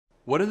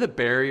What are the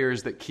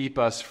barriers that keep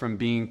us from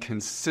being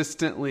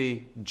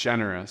consistently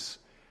generous?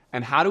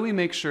 And how do we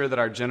make sure that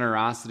our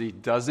generosity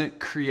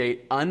doesn't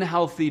create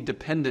unhealthy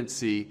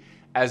dependency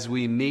as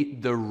we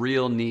meet the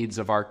real needs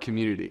of our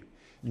community?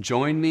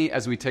 Join me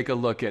as we take a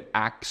look at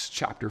Acts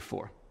chapter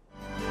 4.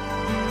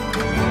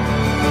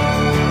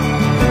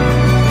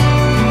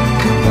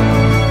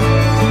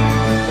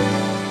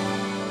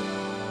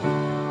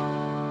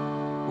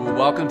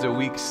 Welcome to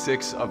week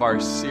 6 of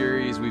our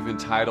series we've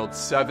entitled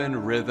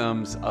 7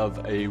 Rhythms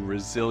of a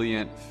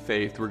Resilient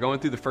Faith. We're going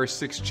through the first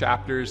 6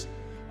 chapters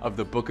of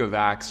the book of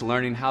Acts,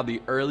 learning how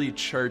the early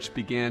church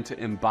began to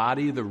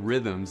embody the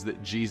rhythms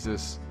that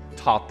Jesus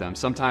taught them.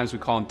 Sometimes we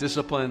call them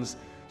disciplines,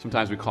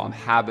 sometimes we call them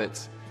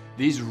habits.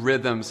 These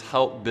rhythms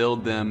help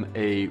build them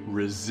a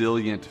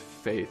resilient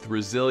faith.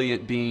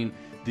 Resilient being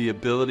the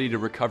ability to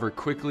recover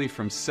quickly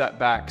from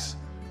setbacks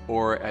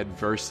or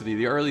adversity.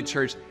 The early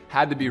church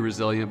had to be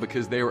resilient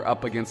because they were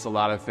up against a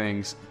lot of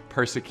things: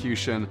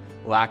 persecution,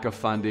 lack of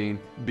funding,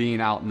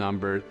 being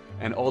outnumbered,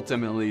 and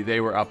ultimately they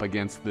were up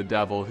against the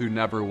devil, who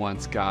never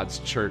wants God's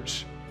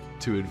church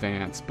to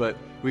advance. But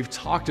we've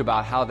talked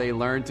about how they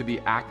learned to be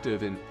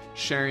active in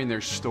sharing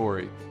their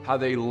story, how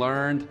they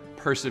learned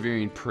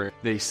persevering prayer.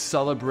 They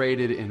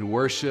celebrated in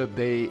worship,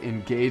 they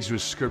engaged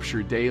with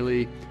Scripture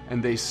daily,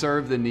 and they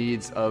served the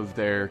needs of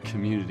their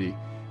community.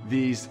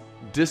 These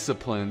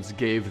disciplines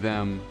gave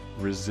them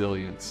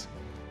resilience.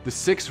 The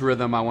 6th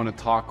rhythm I want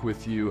to talk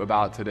with you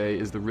about today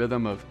is the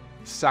rhythm of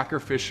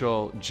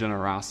sacrificial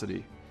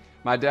generosity.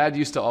 My dad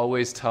used to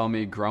always tell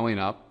me growing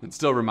up, and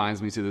still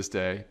reminds me to this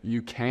day,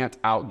 you can't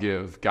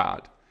outgive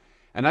God.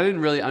 And I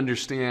didn't really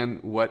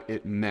understand what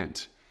it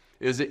meant.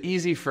 It was an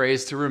easy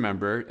phrase to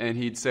remember, and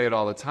he'd say it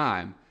all the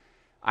time.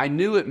 I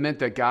knew it meant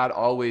that God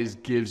always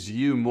gives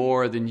you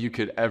more than you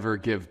could ever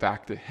give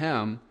back to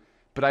him,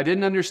 but I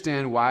didn't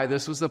understand why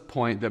this was the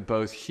point that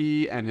both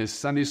he and his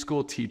Sunday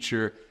school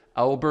teacher,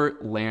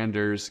 Albert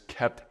Landers,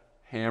 kept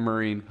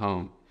hammering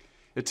home.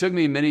 It took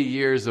me many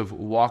years of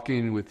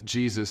walking with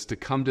Jesus to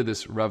come to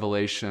this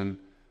revelation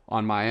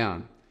on my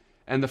own.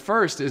 And the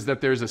first is that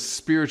there's a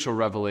spiritual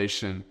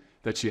revelation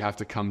that you have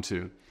to come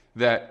to,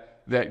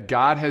 that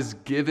God has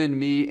given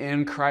me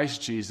in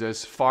Christ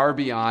Jesus far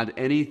beyond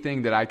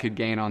anything that I could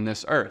gain on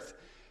this earth,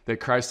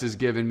 that Christ has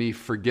given me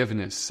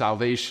forgiveness,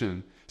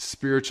 salvation,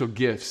 spiritual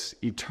gifts,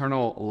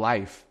 eternal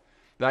life,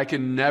 that I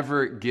can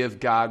never give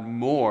God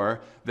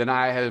more than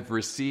I have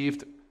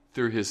received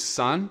through his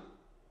Son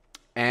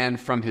and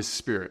from his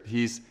Spirit.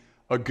 He's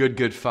a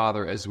good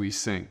Father, as we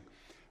sing.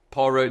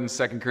 Paul wrote in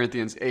 2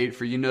 Corinthians 8,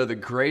 "For you know the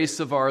grace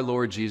of our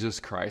Lord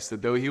Jesus Christ,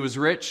 that though he was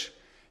rich,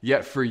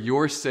 yet for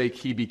your sake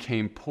he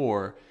became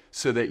poor,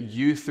 so that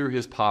you through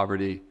his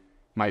poverty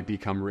might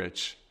become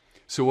rich."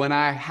 So when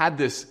I had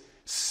this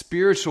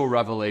spiritual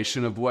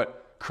revelation of what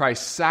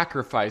Christ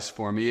sacrificed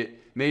for me, it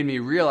made me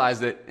realize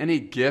that any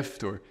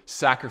gift or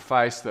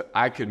sacrifice that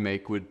I could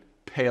make would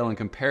pale in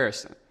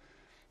comparison.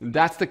 And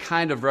that's the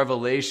kind of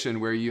revelation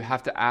where you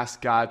have to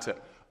ask God to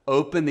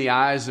open the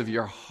eyes of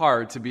your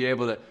heart to be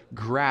able to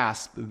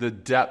grasp the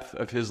depth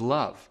of his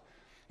love.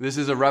 This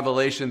is a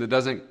revelation that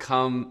doesn't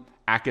come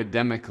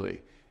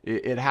academically.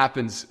 It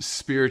happens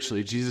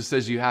spiritually. Jesus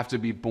says you have to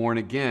be born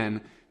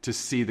again to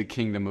see the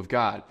kingdom of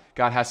God.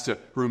 God has to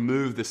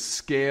remove the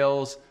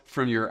scales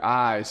from your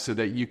eyes so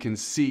that you can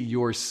see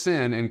your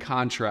sin in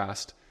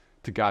contrast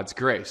to God's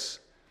grace.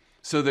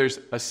 So there's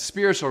a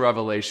spiritual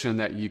revelation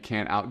that you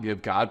can't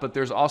outgive God, but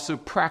there's also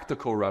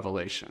practical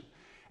revelation.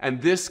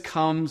 And this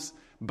comes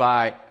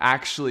by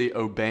actually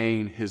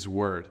obeying his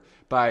word,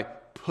 by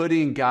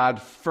putting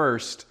God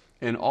first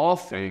in all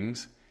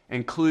things,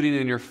 including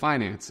in your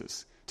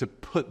finances, to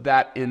put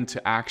that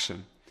into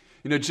action.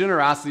 You know,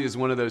 generosity is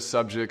one of those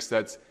subjects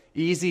that's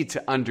easy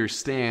to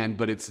understand,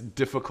 but it's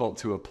difficult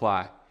to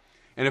apply.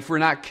 And if we're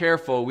not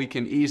careful, we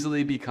can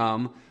easily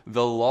become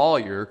the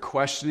lawyer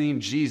questioning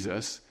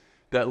Jesus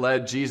that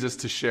led Jesus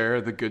to share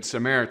the Good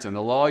Samaritan.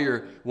 The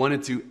lawyer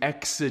wanted to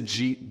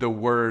exegete the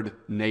word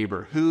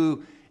neighbor.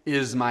 Who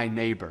is my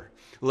neighbor?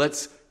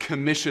 Let's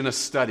commission a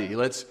study.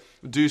 Let's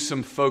do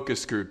some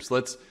focus groups.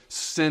 Let's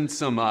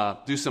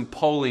do some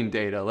polling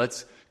data.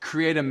 Let's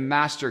create a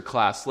master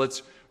class.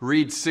 Let's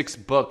read 6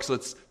 books.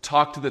 Let's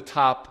talk to the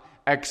top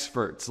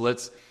experts.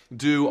 Let's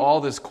do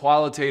all this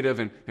qualitative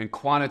and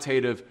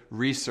quantitative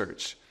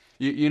research.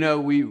 You know,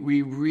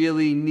 we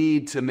really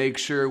need to make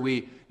sure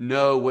we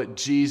know what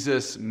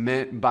Jesus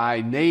meant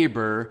by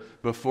neighbor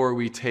before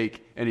we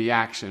take any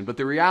action. But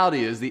the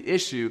reality is, the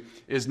issue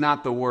is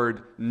not the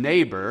word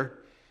neighbor.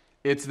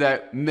 It's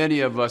that many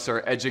of us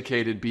are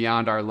educated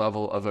beyond our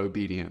level of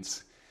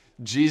obedience.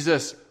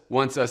 Jesus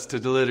wants us to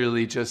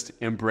literally just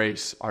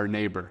embrace our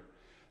neighbor,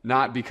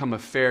 not become a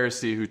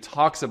Pharisee who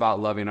talks about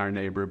loving our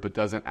neighbor but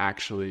doesn't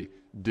actually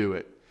do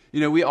it. You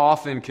know, we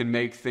often can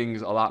make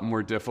things a lot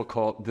more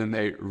difficult than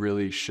they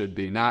really should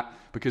be, not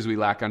because we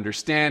lack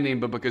understanding,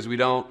 but because we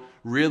don't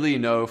really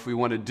know if we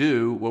want to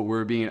do what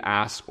we're being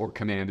asked or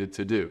commanded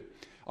to do.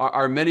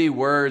 Our many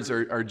words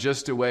are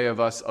just a way of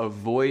us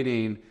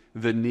avoiding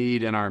the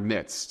need in our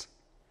midst.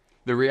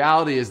 The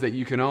reality is that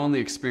you can only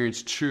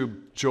experience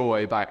true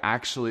joy by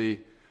actually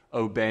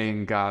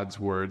obeying God's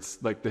words.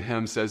 Like the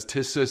hymn says,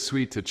 "'Tis so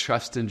sweet to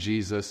trust in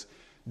Jesus,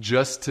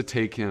 just to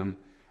take him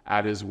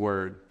at his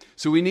word."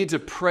 So we need to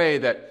pray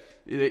that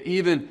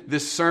even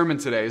this sermon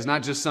today is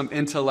not just some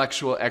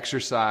intellectual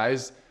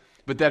exercise,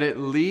 but that it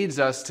leads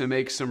us to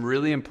make some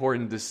really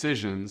important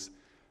decisions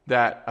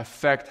that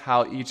affect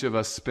how each of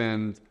us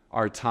spend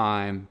our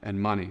time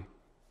and money.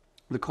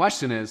 The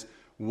question is,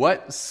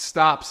 what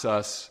stops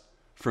us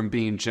from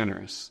being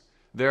generous?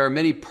 There are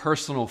many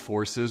personal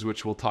forces,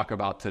 which we'll talk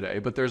about today,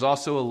 but there's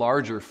also a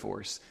larger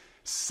force.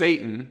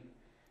 Satan,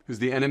 who's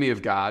the enemy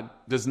of God,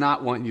 does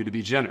not want you to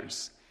be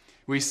generous.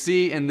 We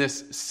see in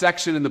this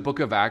section in the book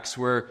of Acts,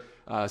 where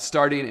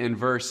starting in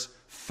verse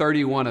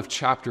 31 of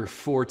chapter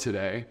 4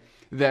 today,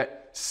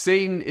 that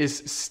Satan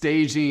is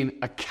staging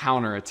a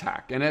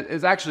counterattack. And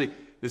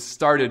this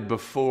started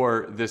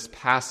before this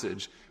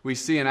passage. We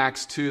see in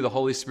Acts 2, the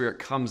Holy Spirit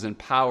comes in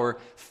power.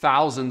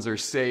 Thousands are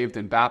saved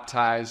and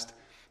baptized.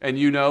 And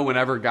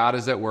whenever God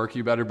is at work,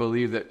 you better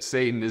believe that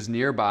Satan is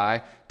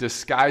nearby,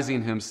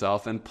 disguising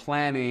himself and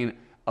planning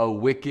a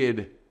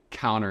wicked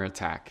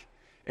counterattack.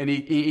 And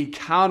he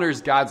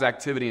counters God's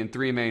activity in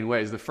three main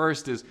ways. The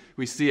first is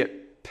we see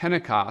at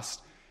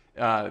Pentecost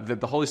that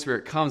the Holy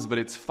Spirit comes, but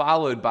it's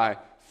followed by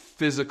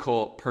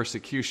physical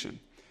persecution.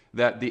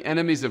 That the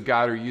enemies of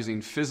God are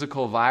using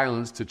physical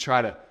violence to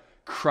try to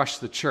crush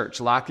the church,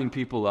 locking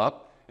people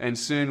up, and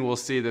soon we'll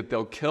see that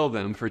they'll kill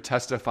them for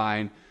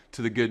testifying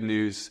to the good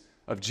news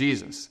of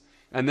Jesus.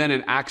 And then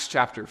in Acts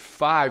chapter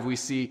 5, we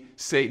see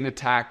Satan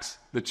attacks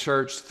the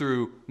church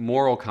through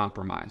moral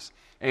compromise.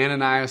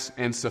 Ananias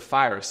and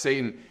Sapphira.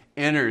 Satan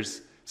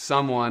enters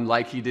someone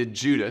like he did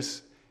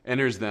Judas,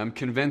 enters them,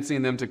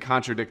 convincing them to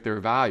contradict their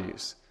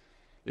values.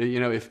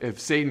 If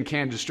Satan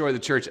can't destroy the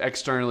church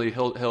externally,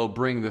 he'll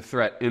bring the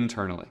threat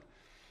internally.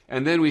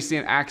 And then we see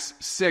in Acts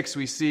 6,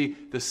 we see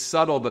the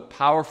subtle but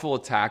powerful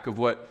attack of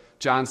what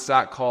John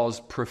Stott calls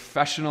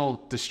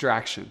professional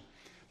distraction.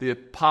 The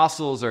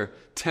apostles are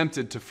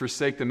tempted to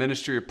forsake the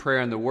ministry of prayer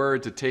and the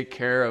word to take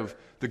care of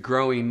the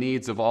growing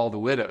needs of all the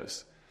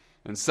widows.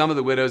 And some of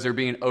the widows are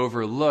being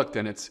overlooked,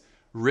 and it's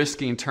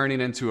risking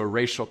turning into a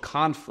racial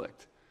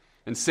conflict.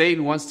 And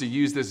Satan wants to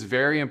use this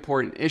very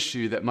important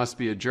issue that must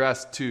be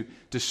addressed to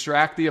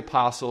distract the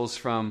apostles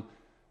from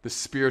the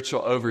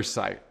spiritual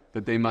oversight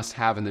that they must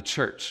have in the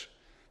church.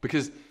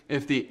 Because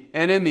if the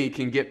enemy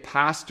can get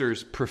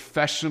pastors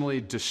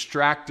professionally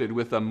distracted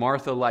with a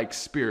Martha-like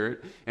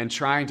spirit and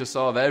trying to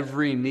solve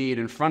every need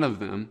in front of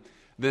them,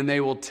 then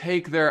they will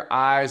take their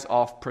eyes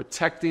off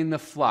protecting the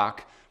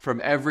flock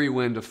from every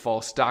wind of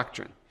false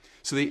doctrine.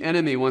 So the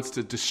enemy wants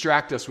to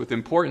distract us with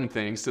important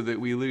things so that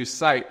we lose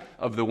sight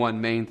of the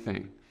one main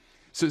thing.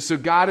 So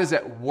God is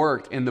at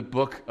work in the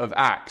book of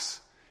Acts,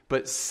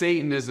 but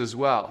Satan is as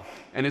well.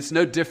 And it's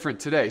no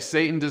different today.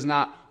 Satan does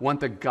not want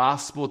the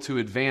gospel to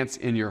advance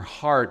in your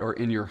heart or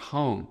in your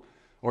home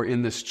or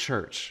in this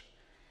church.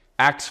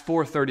 Acts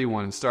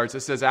 4:31 starts,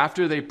 it says,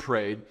 "After they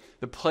prayed,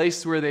 the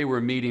place where they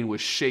were meeting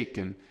was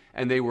shaken,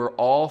 and they were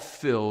all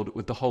filled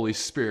with the Holy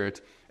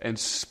Spirit and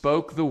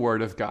spoke the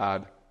word of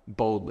God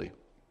boldly."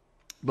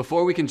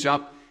 Before we can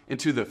jump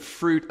into the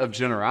fruit of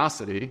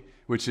generosity,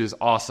 which is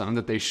awesome,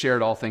 that they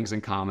shared all things in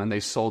common, they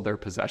sold their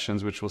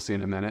possessions, which we'll see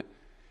in a minute.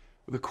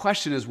 The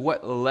question is,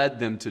 what led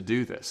them to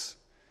do this?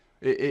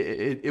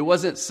 It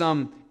wasn't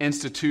some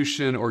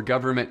institution or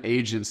government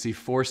agency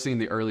forcing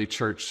the early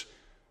church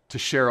to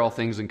share all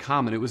things in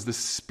common. It was the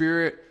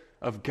Spirit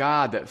of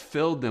God that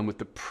filled them with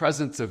the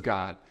presence of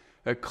God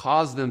that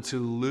caused them to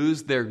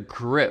lose their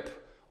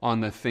grip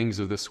on the things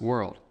of this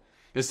world.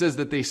 It says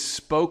that they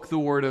spoke the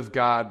word of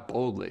God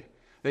boldly.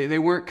 They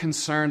weren't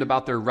concerned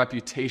about their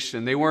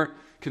reputation. They weren't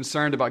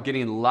concerned about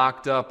getting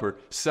locked up or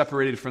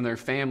separated from their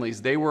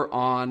families. They were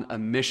on a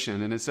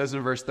mission. And it says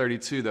in verse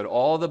 32 that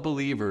all the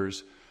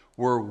believers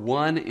were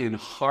one in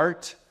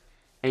heart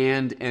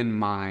and in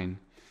mind.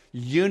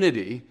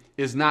 Unity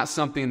is not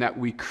something that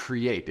we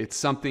create. It's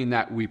something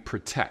that we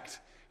protect.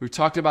 We've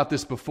talked about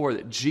this before,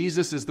 that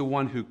Jesus is the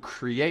one who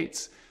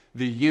creates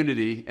the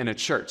unity in a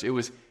church. It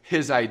was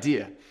his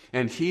idea.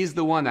 And he's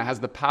the one that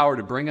has the power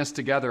to bring us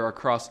together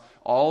across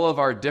all of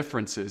our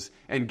differences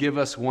and give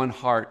us one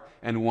heart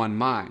and one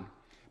mind.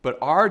 But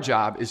our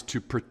job is to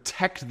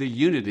protect the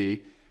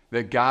unity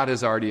that God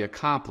has already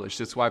accomplished.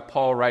 That's why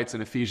Paul writes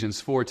in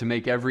Ephesians 4 to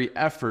make every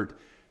effort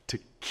to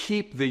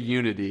keep the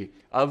unity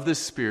of the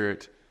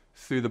Spirit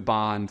through the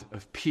bond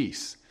of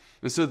peace.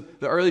 And so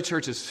the early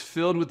church is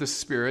filled with the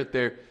Spirit.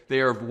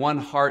 They are of one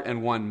heart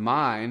and one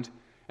mind.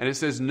 And it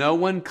says no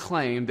one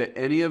claimed that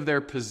any of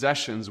their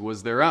possessions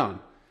was their own,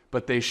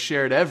 but they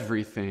shared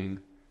everything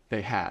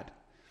they had.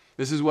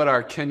 This is what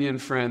our Kenyan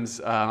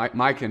friends,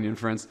 my Kenyan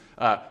friends,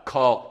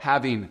 call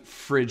having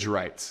fridge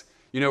rights.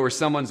 Where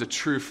someone's a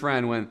true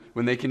friend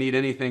when they can eat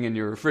anything in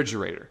your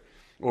refrigerator.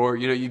 Or,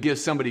 you give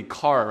somebody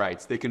car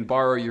rights. They can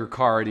borrow your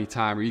car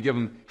anytime. Or you give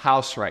them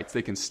house rights.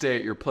 They can stay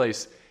at your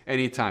place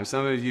anytime.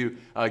 Some of you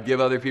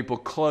give other people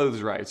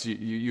clothes rights.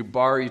 You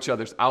borrow each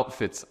other's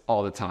outfits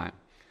all the time.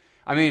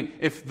 I mean,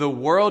 if the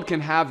world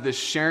can have this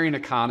sharing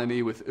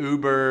economy with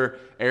Uber,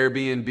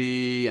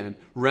 Airbnb, and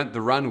Rent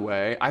the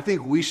Runway, I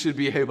think we should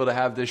be able to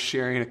have this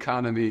sharing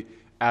economy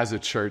as a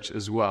church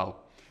as well.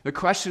 The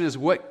question is,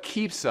 what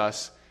keeps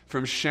us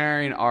from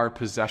sharing our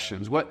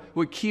possessions?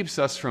 What keeps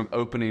us from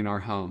opening our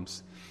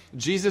homes?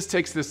 Jesus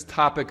takes this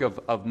topic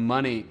of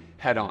money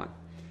head on.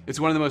 It's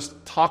one of the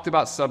most talked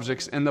about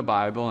subjects in the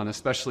Bible, and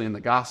especially in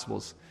the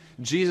Gospels.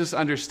 Jesus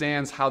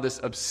understands how this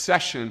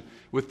obsession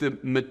with the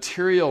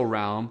material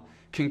realm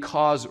can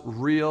cause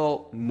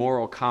real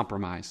moral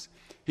compromise.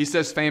 He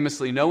says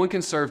famously, "No one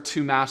can serve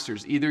two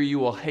masters. Either you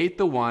will hate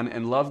the one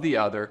and love the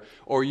other,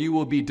 or you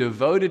will be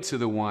devoted to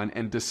the one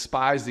and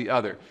despise the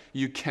other.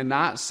 You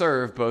cannot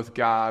serve both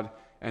God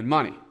and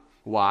money."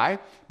 Why?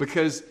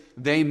 Because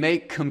they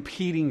make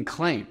competing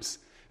claims.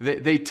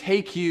 They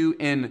take you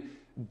in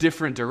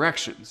different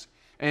directions,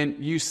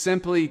 and you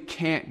simply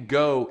can't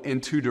go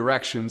in two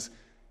directions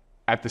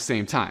at the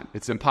same time.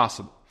 It's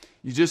impossible.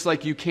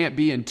 You can't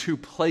be in two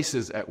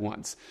places at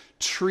once.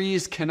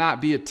 Trees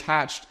cannot be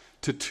attached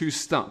to two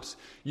stumps.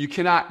 You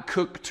cannot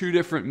cook two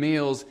different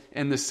meals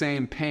in the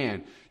same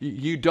pan.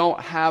 You don't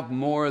have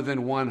more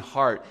than one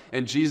heart.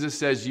 And Jesus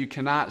says you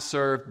cannot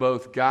serve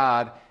both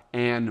God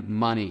and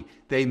money.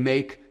 They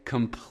make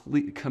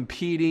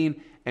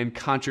competing and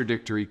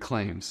contradictory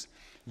claims.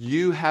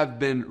 You have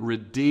been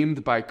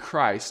redeemed by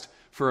Christ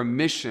for a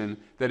mission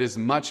that is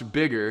much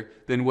bigger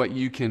than what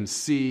you can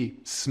see,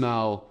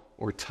 smell,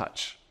 or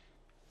touch.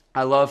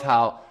 I love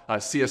how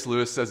C.S.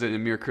 Lewis says it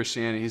in Mere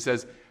Christianity. He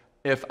says,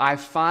 "If I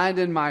find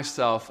in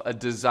myself a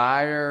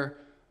desire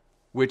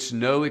which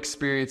no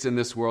experience in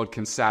this world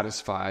can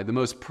satisfy, the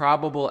most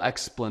probable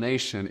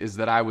explanation is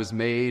that I was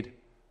made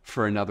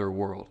for another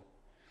world."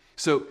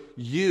 So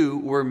you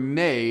were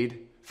made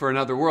for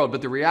another world,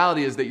 but the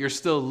reality is that you're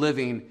still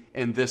living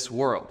in this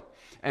world.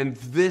 And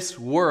this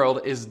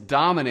world is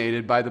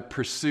dominated by the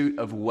pursuit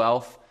of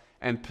wealth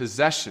and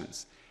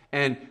possessions.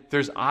 And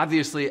there's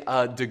obviously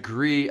a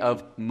degree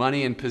of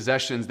money and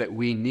possessions that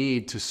we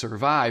need to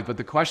survive. But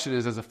the question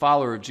is, as a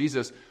follower of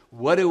Jesus,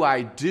 what do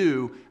I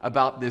do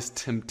about this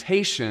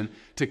temptation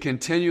to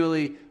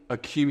continually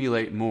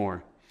accumulate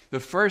more? The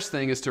first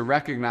thing is to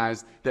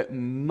recognize that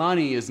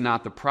money is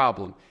not the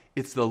problem.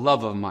 It's the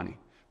love of money.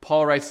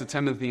 Paul writes to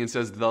Timothy and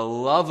says, "The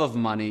love of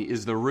money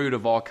is the root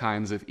of all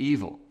kinds of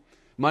evil."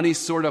 Money's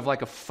sort of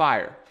like a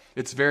fire.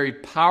 It's very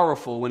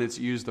powerful when it's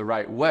used the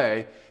right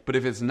way, but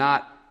if it's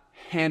not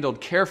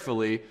handled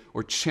carefully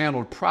or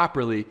channeled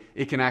properly,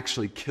 it can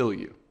actually kill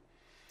you.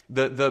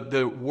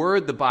 The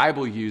word the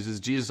Bible uses,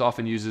 Jesus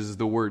often uses, is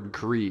the word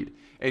greed.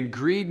 And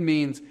greed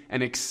means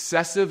an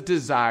excessive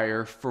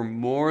desire for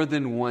more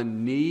than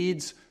one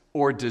needs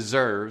or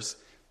deserves,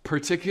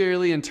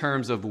 particularly in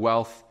terms of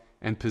wealth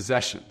and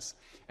possessions.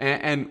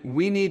 And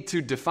we need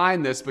to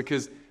define this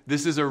because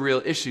this is a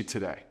real issue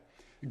today.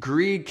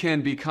 Greed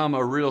can become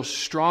a real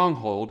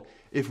stronghold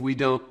if we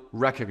don't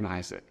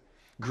recognize it.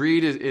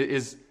 Greed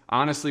is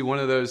honestly one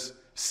of those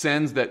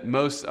sins that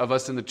most of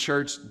us in the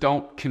church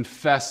don't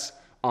confess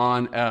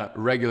on a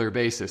regular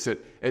basis.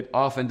 It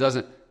often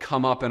doesn't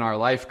come up in our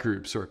life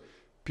groups, or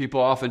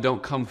people often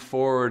don't come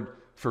forward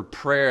for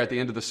prayer at the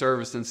end of the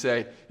service and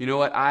say, "You know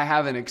what, I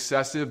have an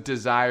excessive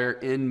desire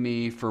in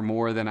me for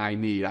more than I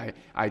need.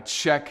 I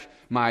check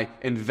my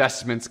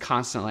investments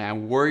constantly.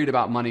 I'm worried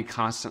about money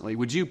constantly.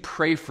 Would you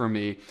pray for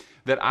me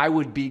that I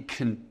would be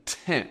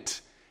content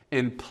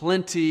in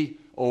plenty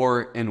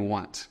or in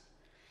want?"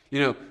 You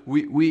know,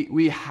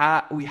 we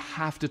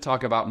have to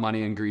talk about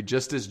money and greed,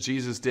 just as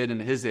Jesus did in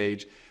his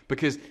age,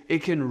 because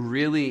it can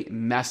really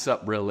mess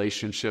up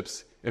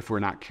relationships if we're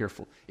not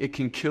careful. It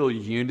can kill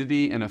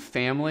unity in a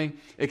family.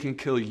 It can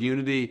kill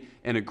unity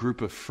in a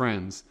group of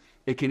friends.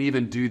 It can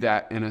even do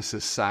that in a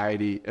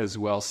society as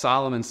well.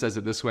 Solomon says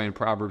it this way in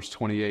Proverbs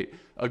 28,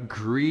 "A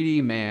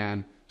greedy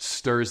man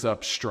stirs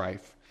up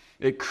strife."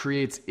 It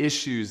creates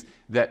issues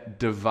that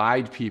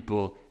divide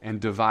people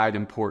and divide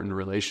important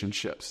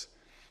relationships.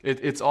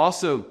 It's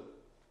also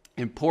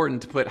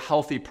important to put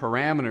healthy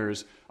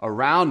parameters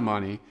around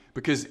money,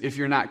 because if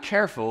you're not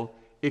careful,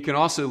 it can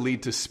also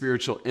lead to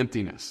spiritual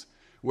emptiness,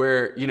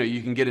 where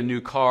you can get a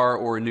new car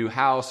or a new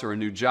house or a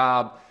new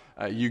job,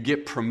 you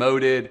get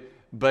promoted,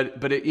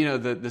 but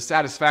the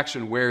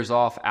satisfaction wears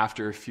off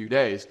after a few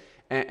days,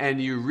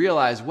 and you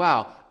realize,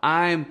 wow,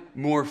 I'm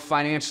more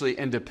financially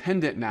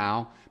independent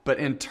now, but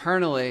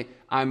internally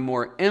I'm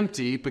more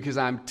empty because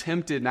I'm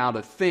tempted now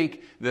to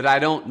think that I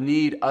don't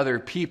need other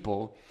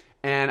people.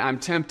 And I'm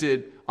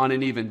tempted on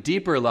an even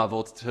deeper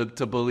level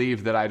to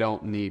believe that I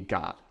don't need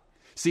God.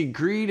 See,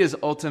 greed is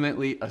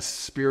ultimately a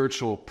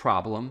spiritual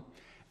problem,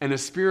 and a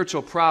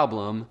spiritual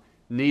problem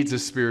needs a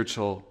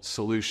spiritual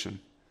solution.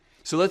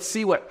 So let's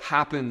see what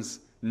happens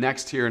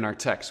next here in our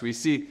text. We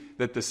see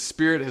that the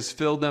Spirit has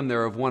filled them.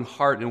 They're of one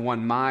heart and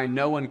one mind.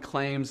 No one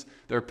claims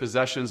their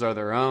possessions are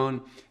their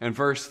own. And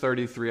verse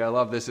 33, I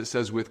love this. It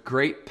says, "With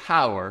great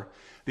power,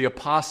 the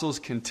apostles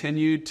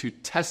continued to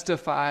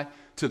testify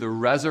to the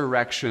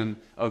resurrection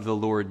of the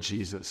Lord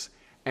Jesus.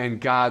 And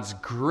God's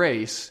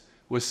grace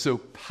was so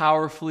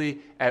powerfully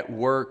at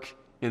work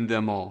in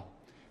them all.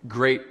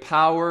 Great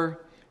power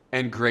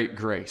and great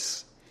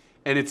grace.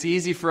 And it's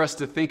easy for us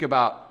to think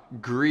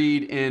about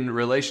greed in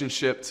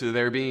relationship to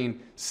there being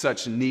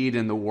such need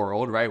in the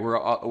world, right? We're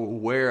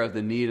aware of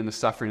the need and the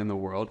suffering in the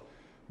world.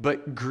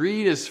 But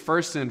greed is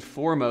first and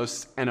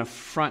foremost an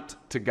affront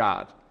to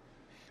God.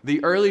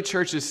 The early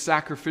church's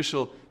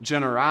sacrificial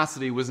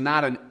generosity was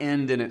not an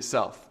end in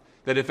itself,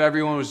 that if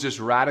everyone was just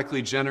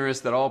radically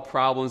generous, that all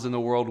problems in the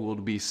world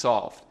would be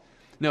solved.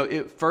 No,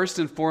 it first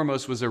and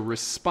foremost was a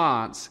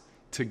response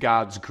to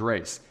God's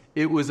grace.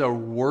 It was a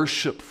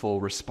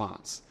worshipful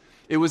response.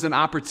 It was an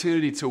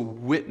opportunity to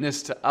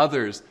witness to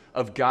others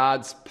of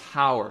God's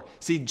power.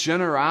 See,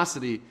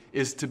 generosity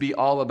is to be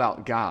all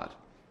about God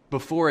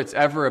before it's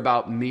ever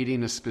about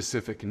meeting a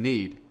specific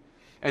need.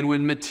 And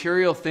when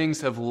material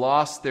things have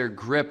lost their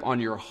grip on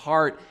your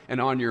heart and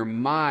on your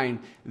mind,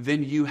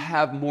 then you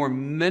have more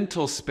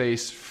mental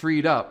space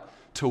freed up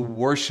to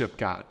worship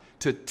God,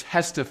 to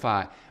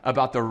testify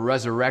about the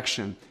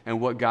resurrection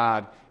and what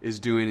God is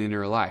doing in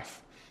your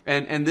life.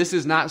 And this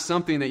is not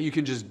something that you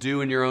can just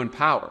do in your own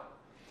power.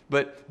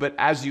 But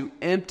as you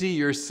empty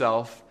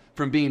yourself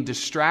from being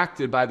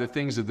distracted by the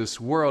things of this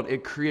world,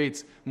 it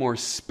creates more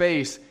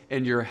space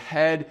in your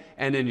head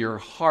and in your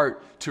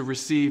heart to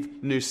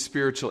receive new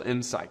spiritual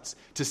insights,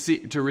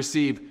 to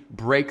receive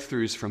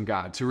breakthroughs from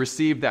God, to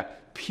receive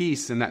that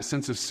peace and that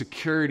sense of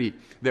security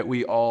that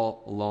we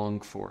all long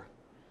for.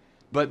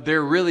 But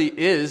there really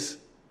is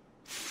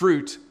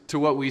fruit to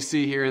what we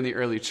see here in the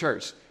early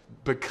church.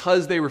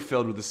 Because they were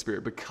filled with the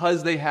Spirit,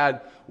 because they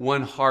had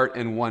one heart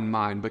and one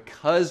mind,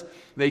 because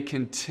they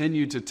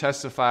continued to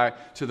testify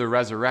to the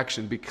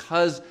resurrection,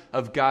 because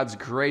of God's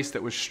grace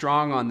that was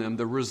strong on them,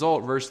 the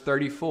result, verse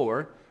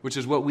 34, which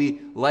is what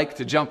we like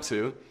to jump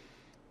to,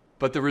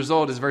 but the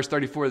result is verse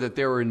 34, that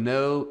there were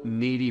no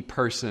needy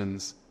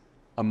persons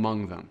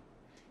among them.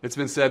 It's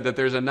been said that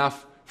there's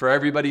enough for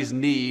everybody's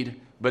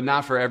need, but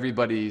not for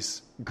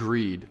everybody's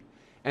greed.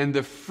 And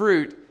the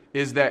fruit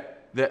is that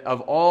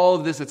of all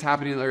of this that's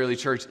happening in the early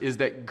church is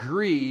that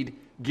greed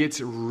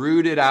gets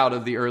rooted out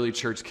of the early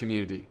church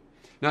community.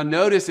 Now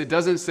notice it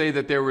doesn't say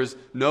that there was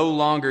no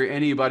longer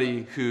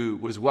anybody who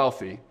was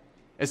wealthy.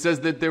 It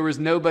says that there was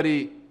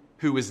nobody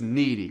who was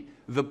needy.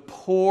 The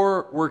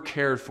poor were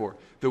cared for.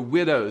 The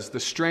widows, the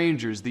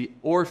strangers, the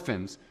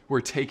orphans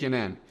were taken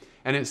in.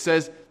 And it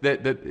says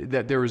that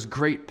there was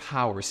great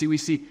power. See, we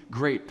see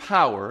great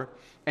power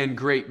and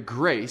great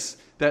grace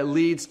that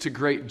leads to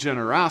great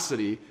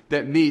generosity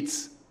that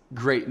meets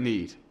great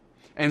need.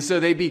 And so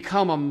they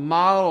become a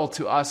model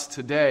to us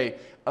today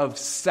of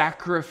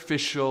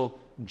sacrificial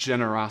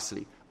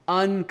generosity,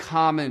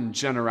 uncommon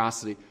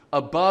generosity,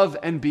 above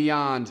and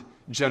beyond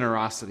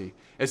generosity.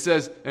 It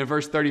says in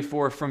verse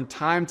 34, from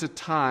time to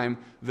time,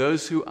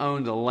 those who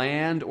owned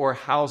land or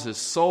houses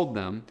sold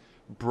them,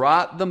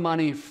 brought the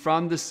money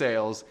from the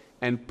sales,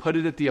 and put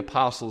it at the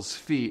apostles'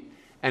 feet,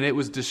 and it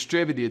was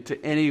distributed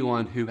to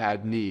anyone who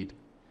had need.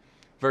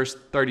 Verse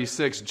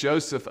 36,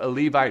 Joseph, a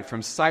Levite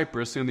from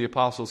Cyprus, whom the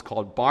apostles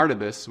called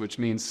Barnabas, which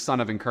means son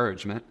of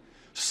encouragement,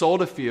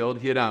 sold a field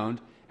he had owned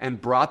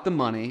and brought the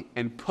money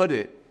and put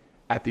it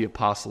at the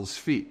apostles'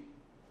 feet.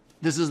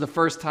 This is the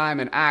first time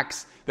in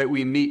Acts that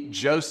we meet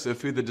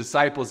Joseph, who the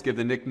disciples give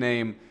the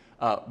nickname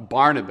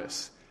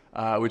Barnabas,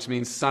 which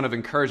means son of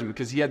encouragement,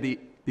 because he had the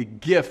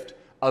gift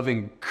of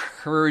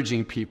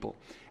encouraging people.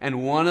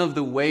 And one of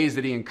the ways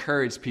that he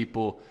encouraged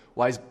people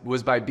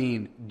was by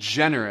being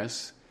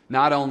generous,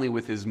 not only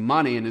with his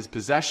money and his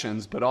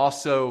possessions, but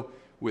also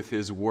with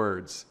his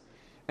words.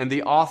 And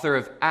the author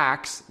of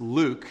Acts,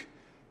 Luke,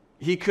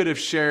 he could have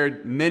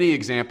shared many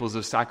examples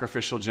of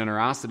sacrificial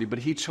generosity, but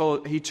he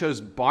chose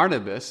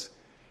Barnabas,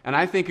 and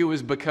I think it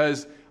was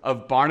because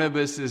of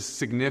Barnabas'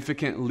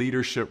 significant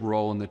leadership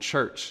role in the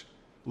church.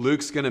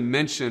 Luke's going to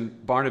mention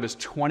Barnabas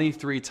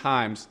 23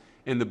 times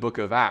in the book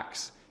of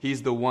Acts.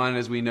 He's the one,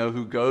 as we know,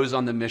 who goes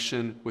on the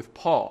mission with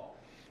Paul.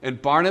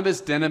 And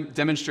Barnabas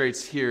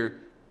demonstrates here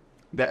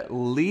that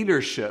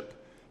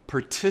leadership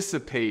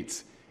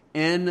participates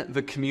in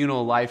the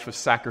communal life of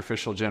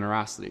sacrificial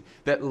generosity.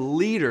 That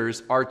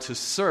leaders are to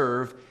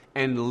serve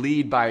and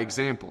lead by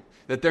example.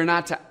 That they're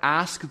not to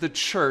ask the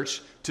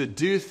church to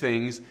do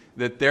things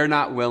that they're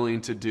not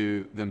willing to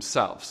do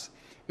themselves.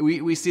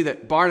 We see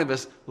that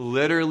Barnabas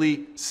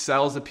literally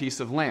sells a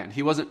piece of land.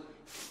 He wasn't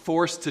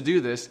forced to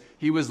do this.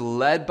 He was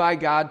led by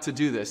God to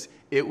do this.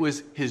 It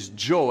was his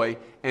joy,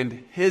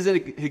 and his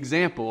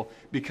example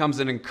becomes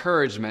an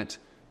encouragement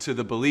to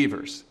the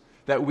believers,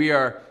 that we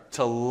are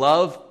to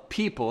love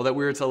people, that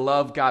we are to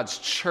love God's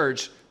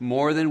church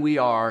more than we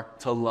are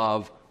to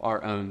love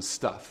our own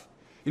stuff.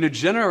 You know,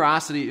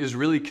 generosity is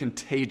really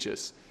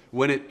contagious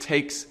when it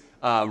takes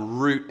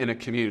root in a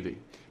community,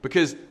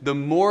 because the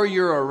more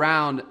you're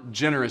around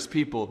generous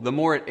people, the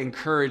more it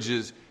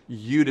encourages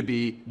you to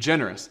be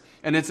generous.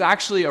 And it's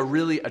actually a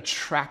really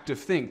attractive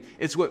thing.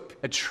 It's what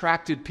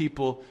attracted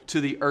people to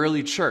the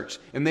early church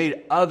and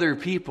made other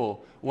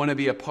people want to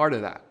be a part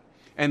of that.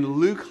 And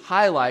Luke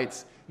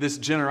highlights this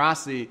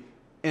generosity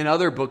in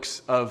other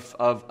books of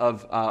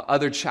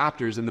other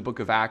chapters in the book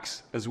of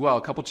Acts as well.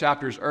 A couple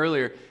chapters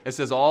earlier, it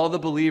says all the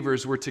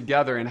believers were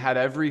together and had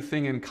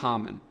everything in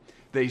common.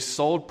 They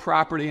sold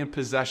property and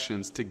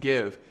possessions to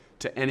give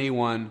to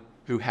anyone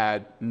who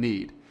had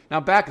need. Now,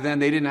 back then,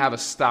 they didn't have a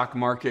stock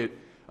market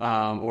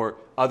or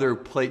other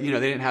they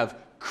didn't have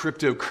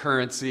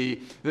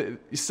cryptocurrency.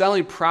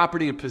 Selling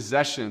property and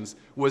possessions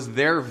was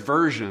their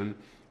version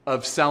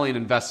of selling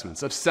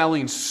investments, of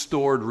selling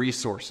stored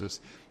resources.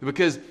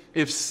 Because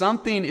if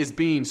something is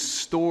being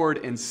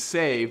stored and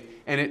saved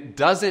and it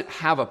doesn't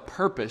have a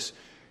purpose,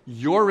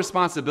 your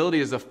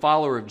responsibility as a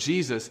follower of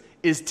Jesus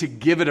is to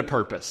give it a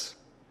purpose.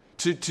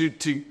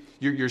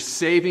 You're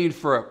saving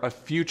for a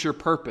future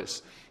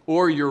purpose,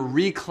 or you're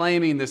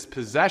reclaiming this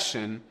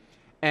possession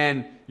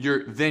and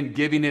you're then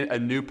giving it a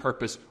new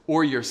purpose,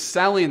 or you're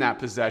selling that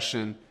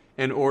possession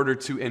in order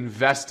to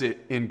invest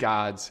it in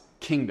God's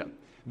kingdom.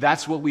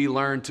 That's what we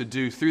learn to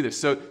do through this.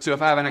 So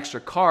if I have an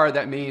extra car,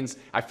 that means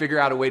I figure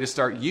out a way to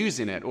start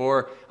using it,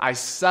 or I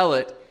sell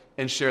it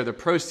and share the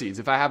proceeds.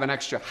 If I have an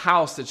extra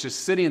house that's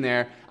just sitting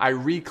there, I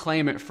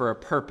reclaim it for a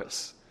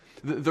purpose.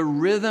 The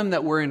rhythm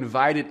that we're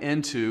invited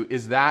into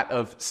is that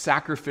of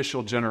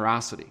sacrificial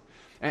generosity.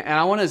 And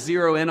I want to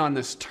zero in on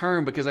this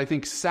term because I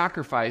think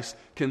sacrifice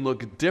can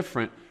look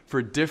different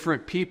for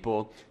different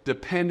people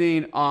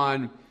depending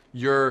on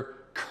your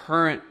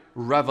current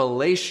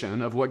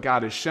revelation of what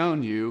God has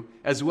shown you,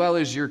 as well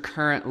as your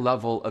current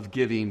level of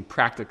giving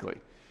practically.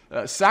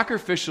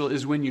 Sacrificial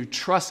is when you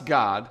trust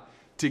God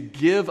to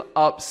give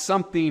up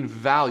something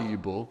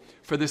valuable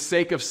for the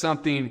sake of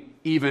something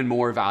even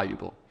more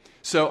valuable.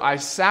 So I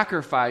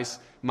sacrifice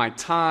my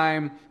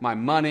time, my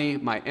money,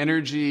 my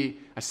energy,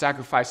 I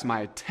sacrifice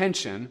my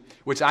attention,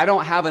 which I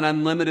don't have an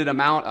unlimited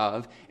amount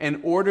of,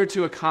 in order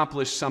to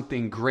accomplish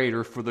something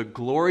greater for the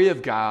glory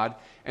of God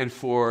and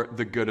for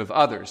the good of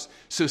others.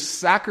 So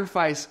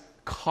sacrifice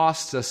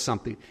costs us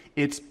something.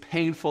 It's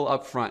painful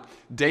up front.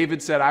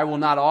 David said, I will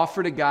not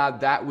offer to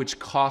God that which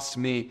costs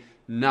me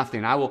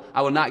nothing. I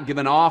will not give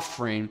an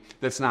offering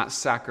that's not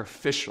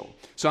sacrificial.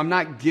 So I'm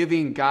not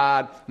giving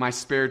God my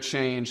spare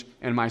change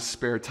and my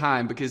spare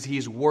time because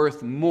he's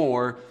worth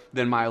more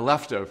than my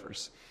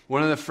leftovers.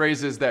 One of the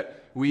phrases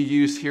that we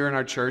use here in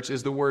our church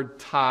is the word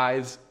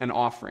tithes and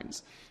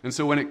offerings. And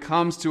so when it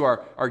comes to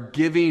our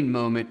giving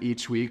moment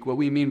each week, what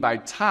we mean by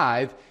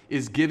tithe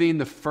is giving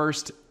the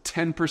first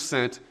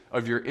 10%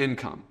 of your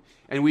income.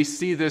 And we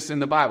see this in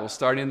the Bible,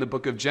 starting in the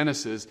book of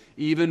Genesis.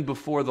 Even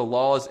before the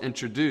law is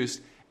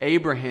introduced,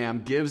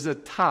 Abraham gives a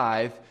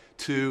tithe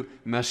to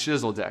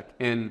Melchizedek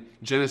in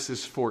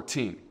Genesis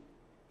 14.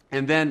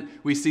 And then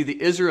we see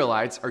the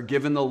Israelites are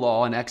given the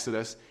law in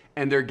Exodus,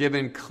 and they're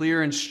given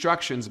clear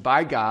instructions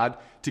by God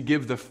to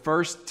give the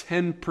first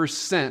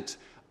 10%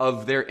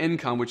 of their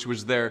income, which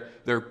was their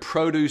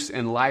produce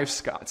and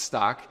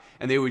livestock,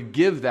 and they would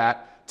give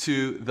that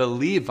to the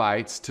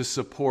Levites to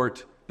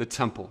support the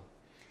temple.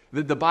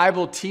 The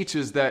Bible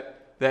teaches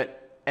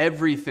that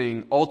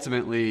everything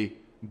ultimately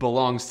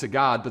belongs to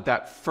God, but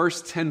that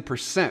first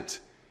 10%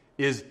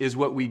 is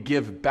what we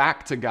give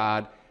back to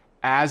God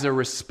as a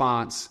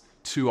response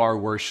to our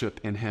worship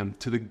in him,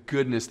 to the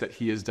goodness that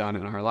he has done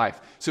in our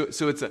life. So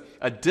it's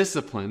a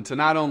discipline to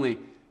not only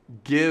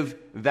give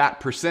that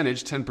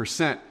percentage,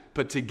 10%,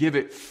 but to give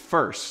it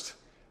first,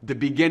 the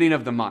beginning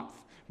of the month,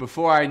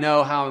 before I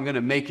know how I'm going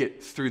to make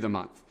it through the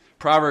month.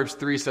 Proverbs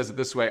 3 says it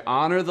this way,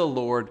 honor the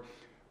Lord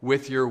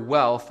with your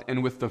wealth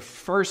and with the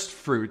first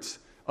fruits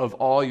of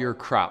all your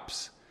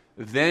crops.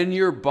 Then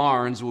your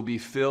barns will be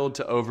filled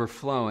to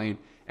overflowing,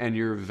 and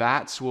your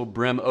vats will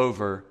brim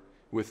over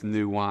with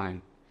new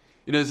wine.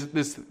 You know,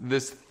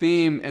 this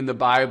theme in the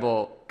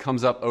Bible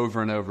comes up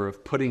over and over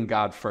of putting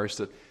God first,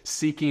 of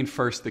seeking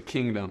first the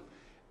kingdom,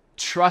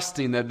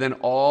 trusting that then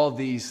all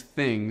these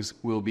things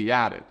will be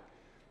added.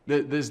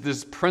 There's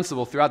this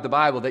principle throughout the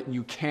Bible that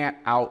you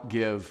can't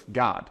outgive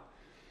God.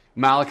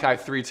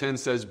 Malachi 3:10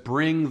 says,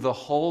 bring the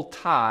whole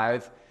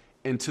tithe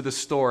into the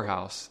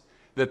storehouse,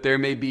 that there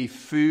may be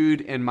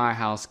food in my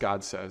house,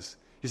 God says.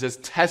 He says,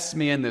 test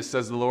me in this,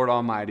 says the Lord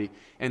Almighty,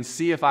 and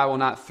see if I will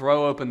not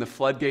throw open the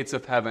floodgates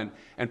of heaven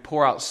and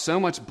pour out so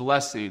much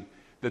blessing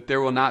that there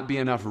will not be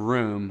enough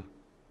room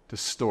to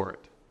store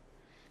it.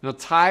 Now,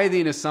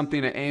 tithing is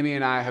something that Amy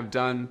and I have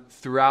done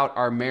throughout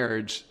our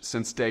marriage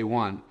since day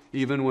one,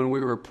 even when we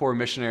were poor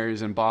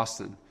missionaries in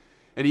Boston.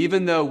 And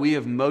even though we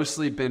have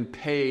mostly been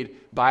paid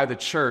by the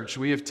church,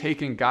 we have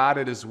taken God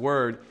at his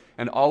word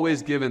and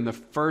always given the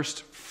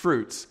first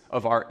fruits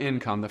of our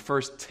income, the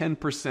first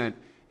 10%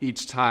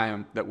 each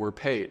time that we're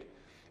paid.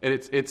 And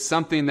it's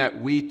something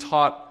that we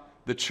taught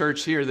the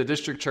church here, the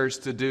district church,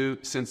 to do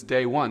since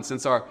day one,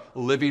 since our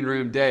living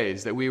room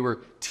days, that we were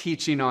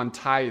teaching on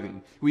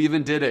tithing. We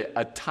even did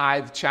a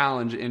tithe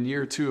challenge in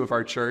year 2 of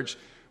our church,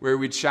 where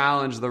we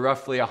challenged the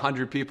roughly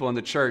 100 people in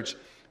the church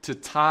to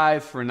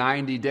tithe for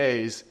 90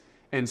 days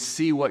and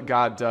see what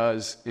God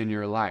does in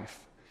your life.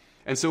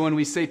 And so when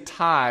we say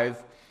tithe,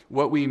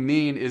 what we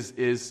mean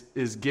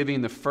is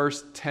giving the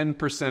first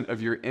 10%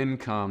 of your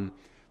income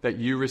that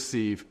you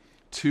receive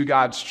to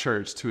God's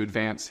church to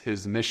advance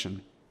his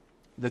mission.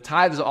 The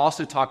tithe is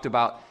also talked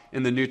about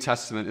in the New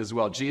Testament as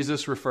well.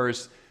 Jesus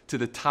refers to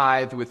the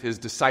tithe with his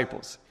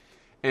disciples,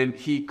 and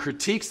he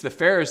critiques the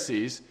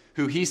Pharisees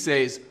who he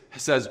says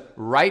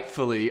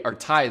rightfully are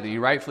tithing.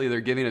 Rightfully, they're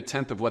giving a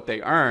tenth of what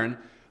they earn,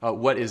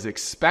 what is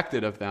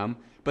expected of them,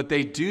 but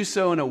they do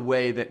so in a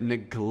way that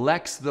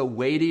neglects the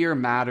weightier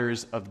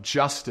matters of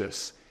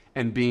justice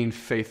and being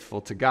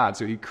faithful to God.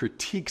 So he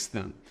critiques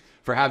them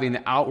for having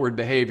the outward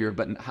behavior,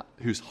 but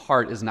whose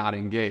heart is not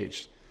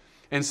engaged.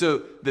 And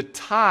so the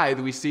tithe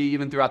we see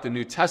even throughout the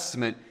New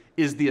Testament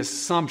is the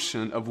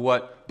assumption of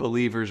what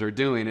believers are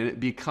doing, and it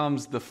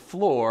becomes the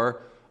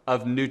floor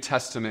of New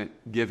Testament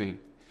giving,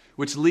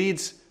 which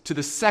leads to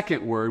the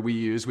second word we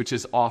use, which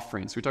is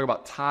offerings. We talk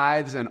about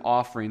tithes and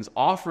offerings.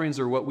 Offerings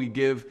are what we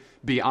give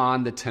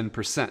beyond the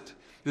 10%.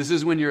 This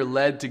is when you're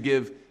led to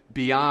give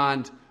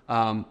beyond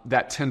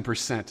that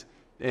 10%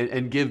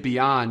 and give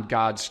beyond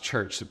God's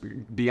church,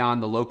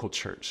 beyond the local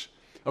church.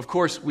 Of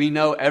course, we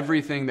know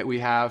everything that we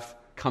have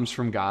comes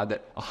from God,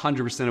 that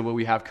 100% of what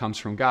we have comes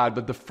from God,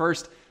 but the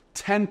first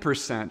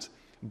 10%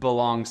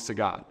 belongs to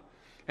God.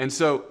 And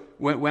so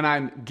when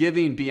I'm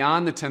giving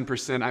beyond the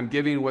 10%, I'm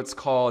giving what's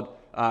called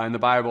in the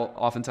Bible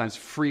oftentimes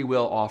free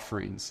will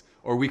offerings,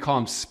 or we call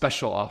them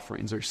special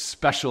offerings or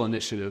special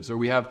initiatives, or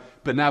we have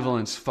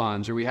benevolence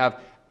funds, or we have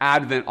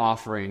Advent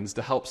offerings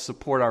to help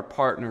support our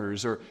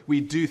partners, or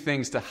we do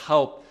things to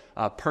help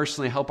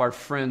personally help our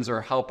friends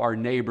or help our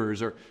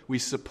neighbors, or we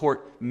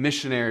support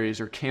missionaries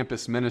or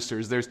campus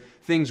ministers. There's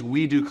things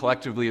we do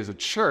collectively as a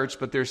church,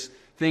 but there's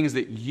things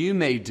that you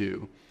may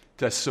do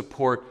to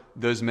support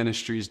those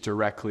ministries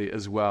directly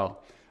as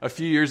well. A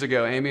few years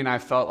ago, Amy and I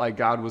felt like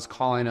God was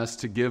calling us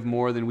to give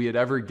more than we had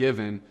ever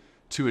given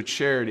to a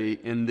charity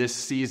in this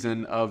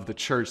season of the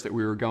church that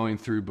we were going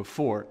through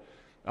before,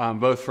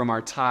 both from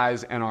our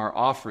tithes and our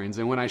offerings.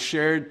 And when I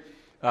shared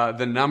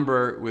the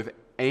number with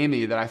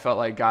Amy that I felt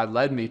like God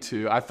led me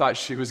to, I thought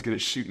she was going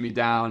to shoot me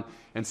down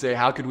and say,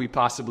 how could we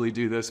possibly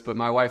do this? But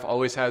my wife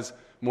always has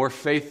more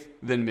faith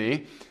than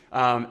me.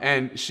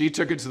 And she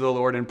took it to the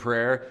Lord in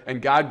prayer,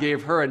 and God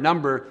gave her a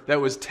number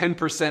that was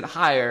 10%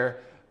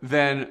 higher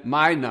than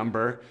my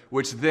number,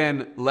 which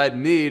then led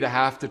me to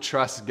have to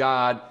trust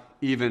God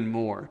even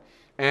more.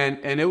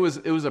 And it was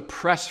a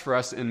press for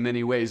us in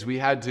many ways. We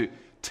had to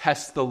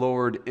test the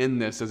Lord in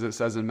this, as it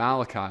says in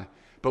Malachi.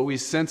 But we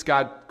sense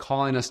God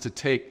calling us to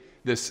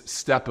take this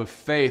step of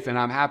faith, and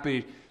I'm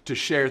happy to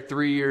share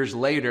 3 years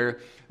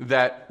later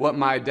that what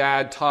my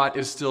dad taught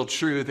is still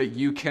true, that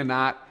you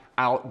cannot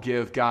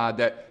outgive God,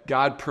 that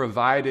God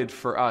provided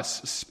for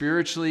us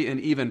spiritually and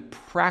even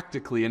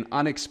practically an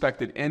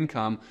unexpected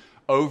income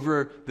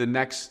over the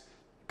next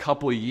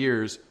couple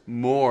years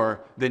more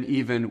than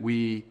even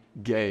we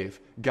gave.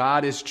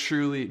 God is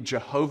truly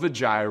Jehovah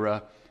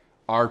Jireh,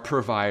 our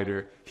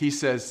provider. He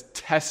says,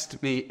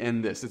 test me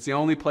in this. It's the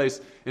only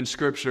place in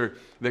Scripture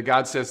that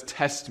God says,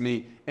 test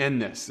me in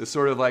this. It's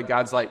sort of like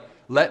God's like,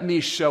 let me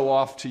show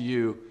off to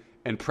you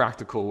in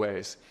practical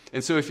ways.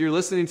 And so if you're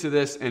listening to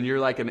this and you're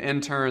like an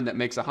intern that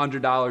makes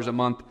 $100 a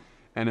month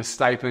and a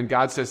stipend,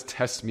 God says,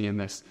 test me in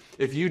this.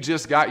 If you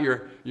just got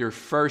your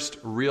first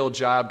real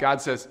job,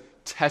 God says,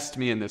 test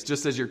me in this.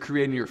 Just as you're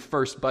creating your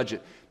first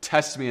budget,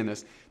 test me in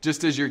this.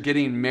 Just as you're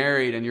getting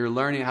married and you're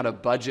learning how to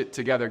budget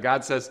together,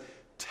 God says,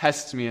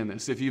 test me in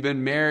this. If you've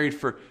been married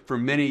for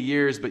many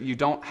years, but you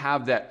don't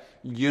have that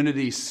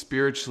unity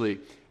spiritually,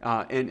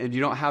 and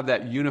you don't have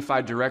that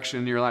unified direction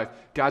in your life,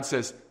 God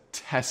says,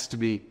 test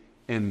me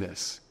in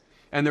this.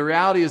 And the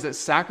reality is that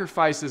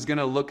sacrifice is going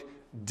to look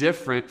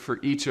different for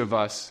each of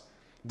us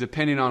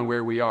depending on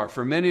where we are.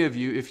 For many of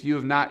you, if you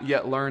have not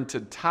yet learned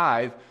to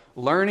tithe,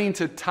 learning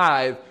to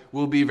tithe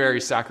will be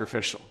very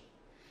sacrificial.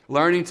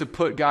 Learning to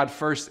put God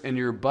first in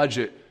your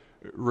budget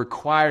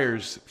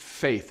requires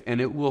faith,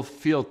 and it will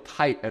feel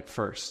tight at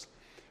first.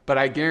 But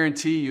I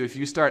guarantee you, if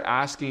you start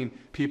asking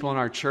people in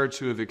our church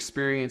who have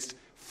experienced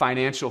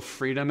financial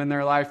freedom in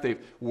their life, they've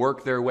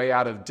worked their way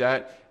out of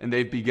debt, and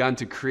they've begun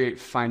to create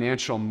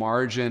financial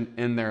margin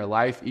in their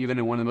life, even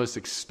in one of the most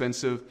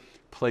expensive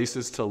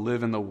places to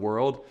live in the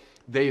world,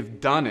 they've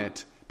done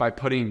it by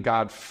putting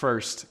God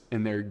first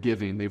in their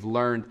giving. They've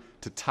learned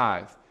to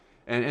tithe.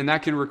 And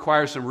that can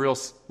require some real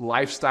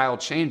lifestyle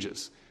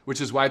changes, which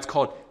is why it's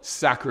called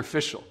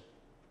sacrificial.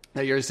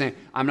 That you're saying,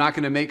 I'm not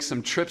going to make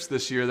some trips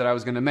this year that I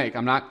was going to make.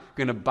 I'm not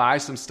going to buy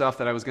some stuff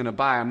that I was going to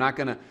buy. I'm not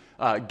going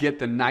to get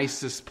the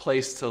nicest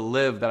place to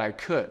live that I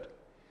could.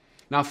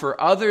 Now, for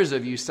others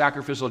of you,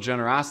 sacrificial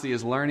generosity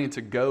is learning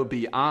to go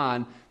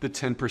beyond the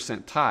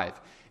 10% tithe.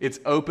 It's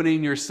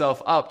opening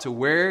yourself up to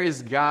where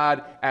is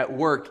God at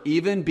work,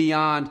 even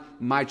beyond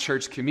my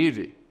church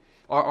community?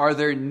 Are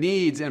there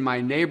needs in my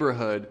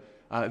neighborhood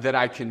that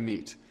I can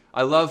meet?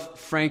 I love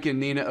Frank and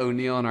Nina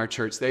O'Neill in our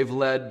church. They've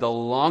led the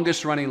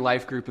longest running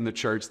life group in the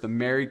church, the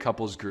Married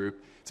Couples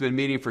Group. It's been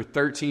meeting for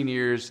 13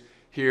 years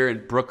here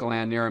in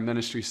Brookland near our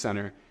ministry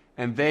center.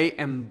 And they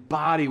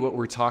embody what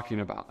we're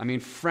talking about. I mean,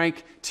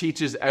 Frank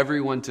teaches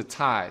everyone to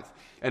tithe.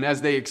 And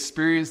as they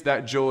experience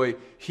that joy,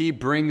 he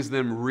brings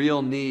them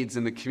real needs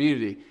in the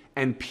community.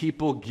 And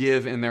people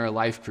give in their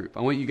life group.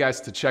 I want you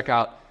guys to check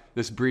out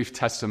this brief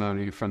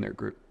testimony from their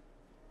group.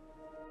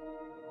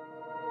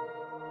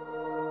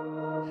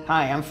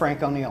 Hi, I'm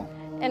Frank O'Neill.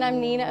 And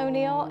I'm Nina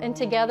O'Neill, and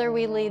together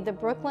we lead the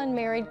Brooklyn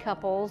Married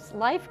Couples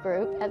Life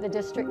Group at the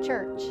District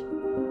Church.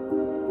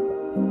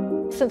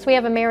 Since we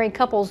have a married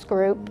couples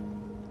group,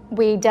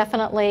 we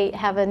definitely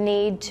have a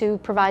need to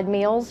provide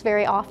meals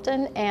very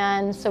often,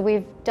 and so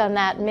we've done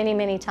that many,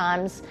 many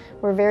times.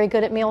 We're very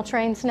good at meal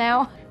trains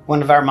now.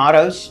 One of our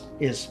mottos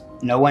is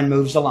no one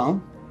moves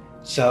alone.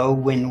 So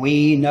when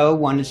we know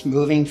one is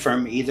moving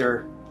from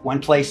either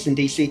one place in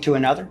DC to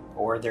another,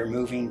 or they're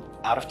moving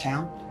out of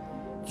town,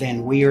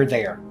 then we are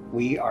there.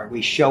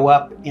 We show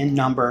up in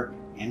number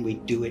and we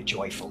do it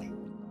joyfully.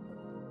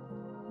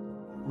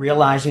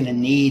 Realizing a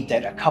need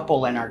that a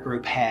couple in our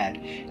group had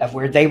of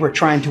where they were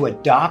trying to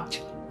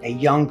adopt a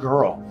young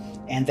girl,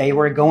 and they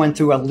were going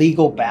through a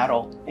legal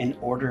battle in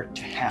order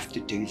to have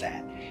to do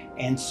that.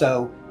 And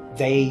so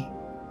they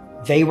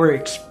were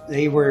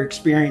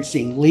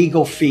experiencing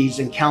legal fees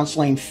and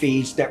counseling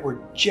fees that were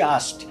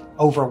just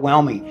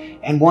overwhelming.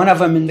 And one of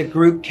them in the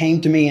group came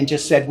to me and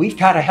just said, we've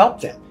got to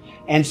help them.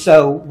 And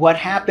so what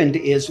happened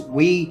is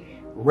we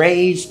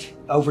raised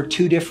over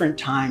 2 different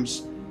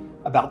times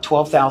about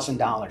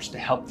 $12,000 to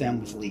help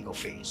them with legal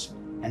fees.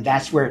 And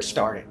that's where it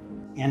started.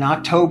 In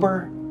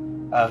October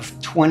of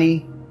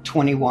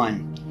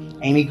 2021,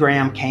 Amy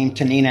Graham came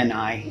to Nina and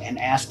I and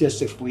asked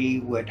us if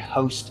we would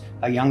host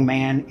a young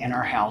man in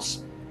our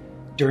house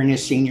during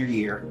his senior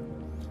year,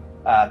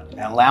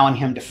 allowing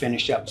him to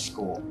finish up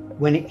school.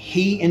 When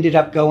he ended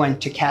up going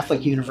to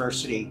Catholic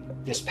University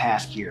this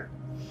past year,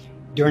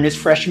 during his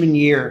freshman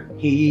year,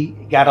 he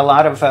got a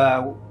lot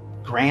of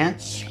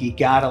grants, he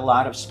got a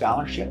lot of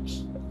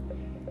scholarships,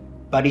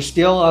 but he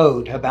still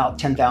owed about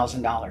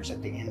 $10,000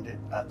 at the end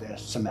of the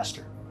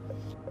semester.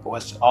 It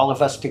was all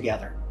of us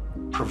together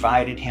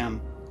provided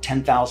him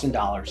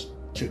 $10,000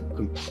 to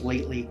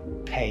completely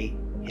pay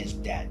his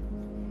debt.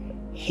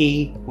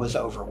 He was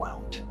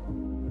overwhelmed.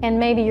 And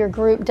maybe your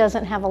group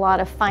doesn't have a lot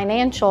of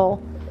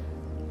financial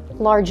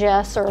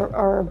largesse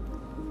or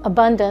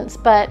abundance,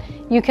 but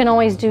you can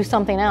always do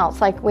something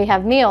else. Like we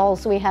have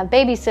meals, we have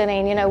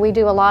babysitting, we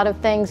do a lot of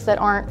things that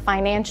aren't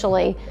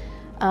financially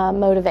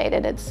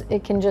motivated.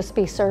 It can just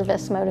be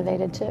service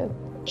motivated too.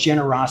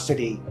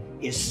 Generosity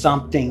is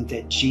something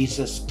that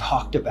Jesus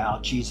talked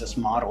about, Jesus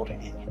modeled,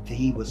 and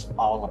he was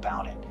all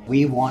about it.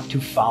 We want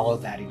to follow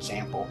that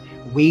example.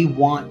 We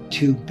want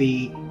to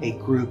be a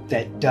group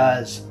that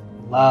does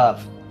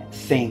love,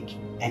 think,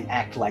 and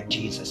act like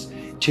Jesus.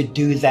 To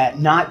do that,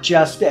 not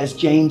just as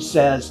James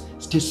says,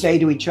 to say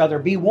to each other,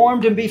 be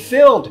warmed and be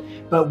filled,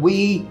 but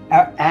we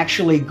are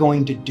actually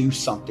going to do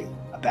something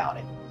about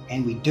it.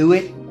 And we do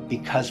it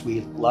because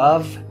we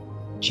love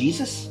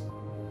Jesus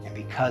and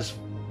because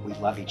we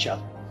love each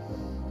other.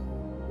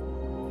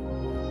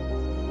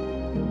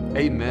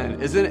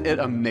 Amen. Isn't it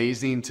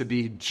amazing to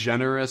be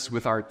generous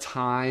with our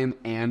time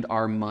and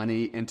our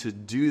money and to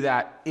do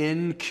that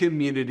in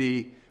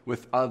community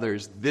with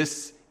others?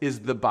 This is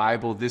the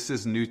Bible. This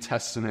is New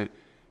Testament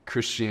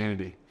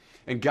Christianity.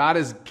 And God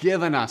has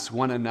given us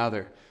one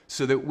another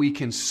so that we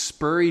can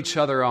spur each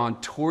other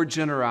on toward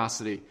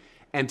generosity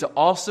and to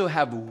also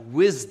have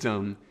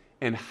wisdom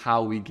in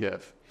how we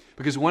give.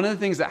 Because one of the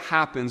things that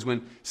happens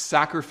when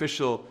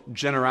sacrificial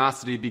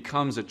generosity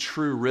becomes a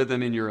true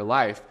rhythm in your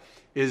life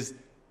is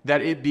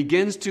that it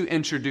begins to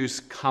introduce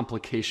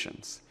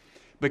complications.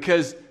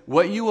 Because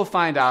what you will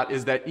find out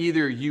is that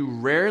either you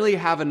rarely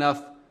have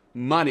enough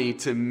money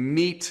to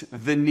meet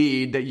the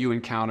need that you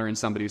encounter in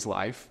somebody's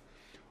life,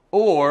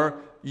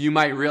 or you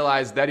might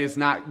realize that it's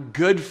not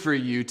good for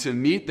you to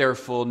meet their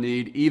full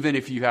need, even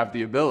if you have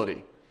the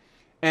ability.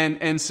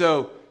 And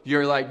so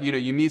you're like,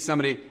 you meet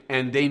somebody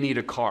and they need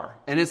a car,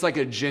 and it's like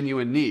a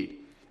genuine need.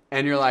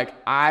 And you're like,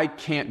 I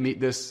can't meet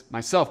this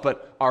myself,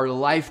 but our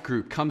life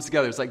group comes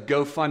together. It's like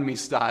GoFundMe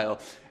style,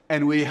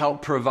 and we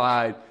help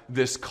provide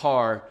this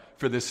car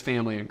for this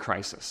family in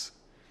crisis.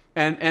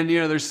 And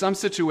there's some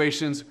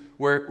situations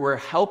where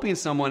helping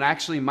someone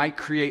actually might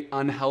create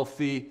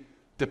unhealthy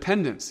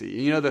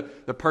dependency.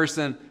 The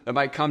person that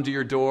might come to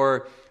your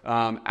door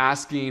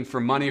asking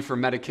for money for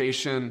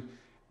medication,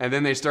 and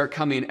then they start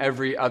coming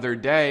every other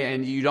day,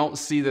 and you don't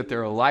see that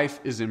their life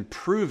is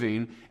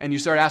improving, and you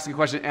start asking the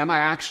question, am I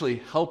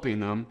actually helping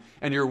them?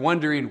 And you're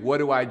wondering, what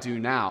do I do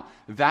now?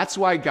 That's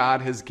why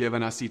God has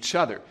given us each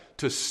other,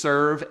 to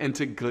serve and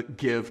to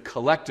give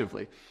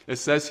collectively. It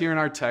says here in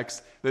our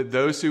text that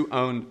those who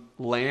owned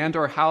land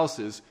or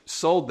houses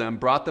sold them,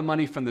 brought the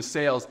money from the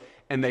sales,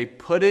 and they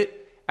put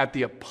it at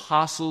the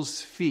apostles'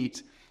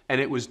 feet,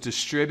 and it was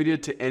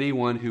distributed to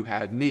anyone who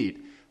had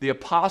need. The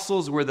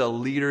apostles were the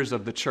leaders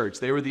of the church.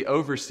 They were the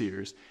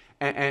overseers.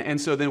 And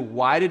so then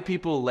why did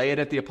people lay it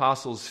at the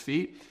apostles'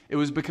 feet? It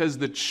was because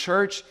the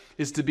church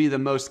is to be the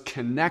most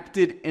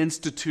connected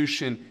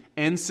institution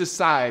in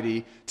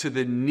society to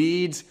the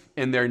needs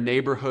in their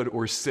neighborhood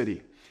or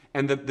city.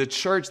 And the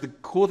church, the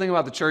cool thing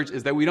about the church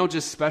is that we don't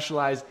just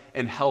specialize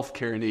in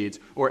healthcare needs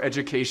or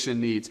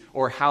education needs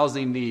or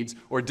housing needs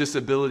or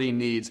disability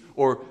needs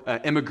or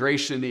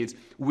immigration needs.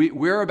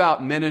 We're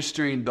about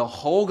ministering the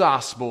whole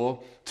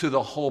gospel to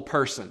the whole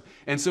person.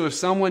 And so if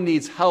someone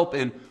needs help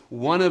in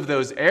one of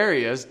those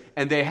areas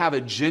and they have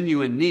a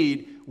genuine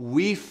need,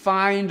 we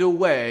find a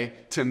way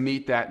to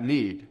meet that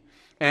need.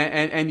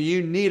 And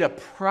you need a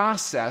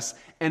process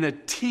and a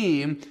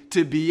team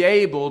to be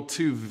able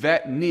to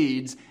vet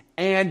needs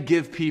and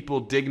give people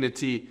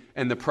dignity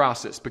in the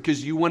process,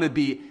 because you want to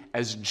be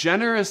as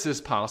generous as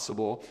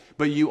possible,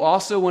 but you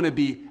also want to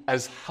be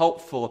as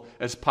helpful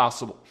as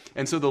possible.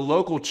 And so the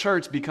local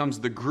church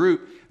becomes the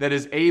group that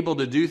is able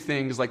to do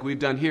things like we've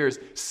done here, is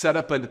set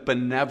up a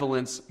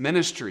benevolence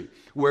ministry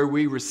where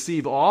we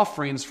receive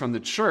offerings from the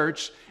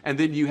church, and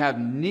then you have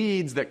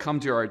needs that come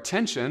to our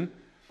attention,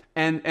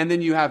 and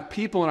then you have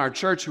people in our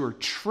church who are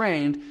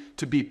trained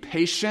to be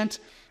patient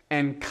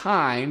and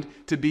kind,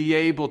 to be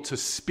able to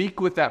speak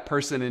with that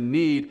person in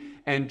need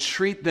and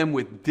treat them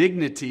with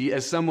dignity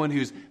as someone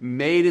who's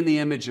made in the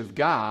image of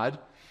God,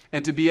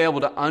 and to be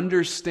able to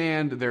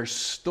understand their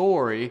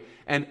story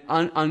and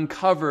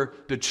uncover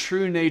the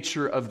true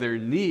nature of their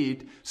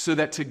need, so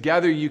that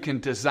together you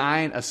can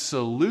design a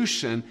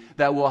solution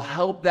that will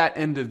help that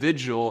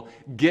individual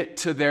get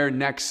to their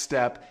next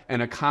step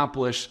and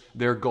accomplish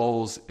their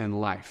goals in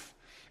life.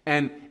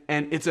 And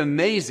it's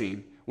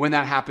amazing when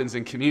that happens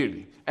in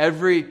community.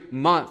 Every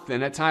month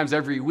and at times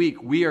every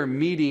week, we are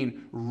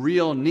meeting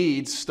real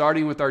needs,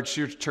 starting with our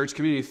church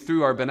community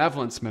through our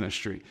benevolence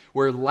ministry,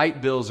 where light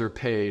bills are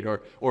paid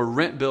or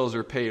rent bills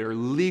are paid or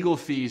legal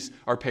fees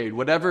are paid.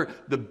 Whatever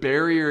the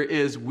barrier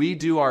is, we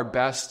do our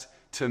best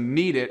to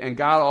meet it, and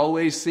God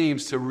always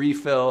seems to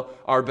refill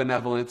our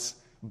benevolence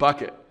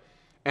bucket.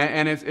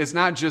 And it's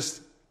not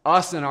just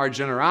us and our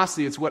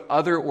generosity, it's what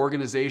other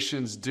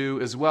organizations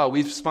do as well.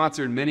 We've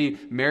sponsored many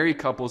married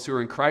couples who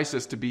are in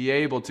crisis to be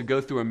able to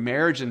go through a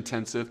marriage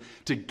intensive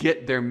to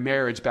get their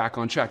marriage back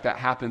on track. That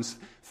happens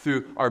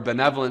through our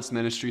benevolence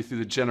ministry, through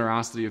the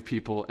generosity of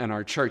people in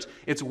our church.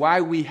 It's why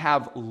we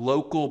have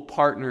local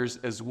partners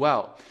as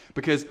well,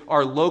 because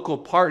our local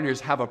partners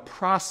have a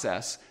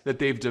process that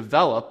they've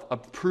developed, a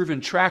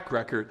proven track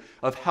record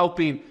of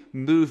helping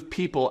move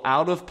people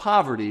out of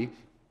poverty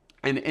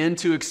and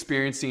into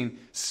experiencing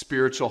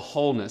spiritual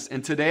wholeness.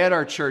 And today at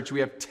our church, we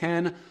have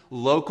 10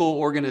 local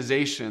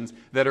organizations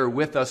that are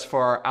with us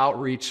for our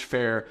outreach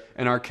fair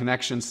and our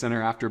connection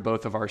center after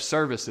both of our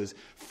services.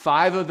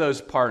 5 of those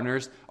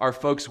partners are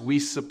folks we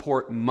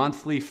support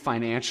monthly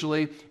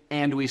financially,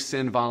 and we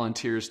send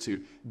volunteers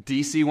to.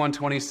 DC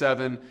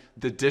 127,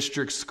 the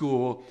district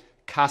school,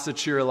 Casa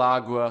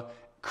Chiralagua,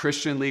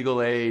 Christian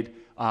Legal Aid,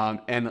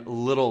 and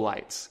Little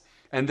Lights.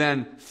 And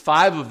then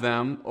 5 of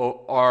them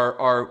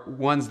are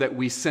ones that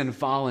we send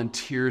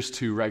volunteers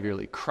to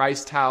regularly.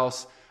 Christ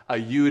House,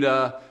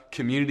 Ayuda,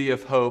 Community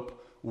of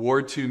Hope,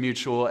 Ward 2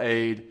 Mutual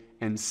Aid,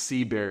 and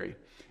Seabury.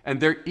 And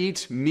they're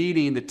each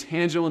meeting the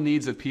tangible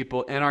needs of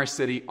people in our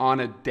city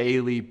on a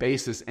daily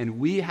basis. And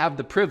we have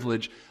the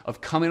privilege of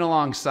coming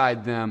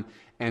alongside them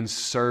and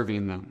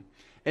serving them.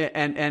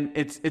 And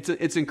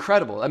it's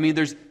incredible. I mean,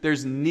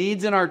 there's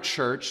needs in our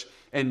church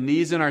and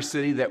needs in our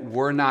city that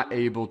we're not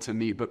able to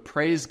meet. But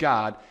praise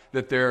God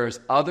that there's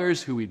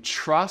others who we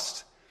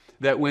trust,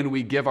 that when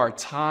we give our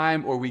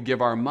time or we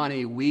give our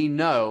money, we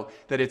know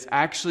that it's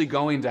actually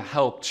going to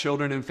help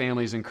children and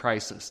families in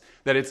crisis,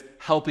 that it's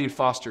helping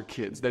foster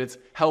kids, that it's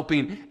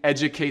helping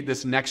educate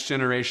this next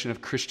generation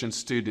of Christian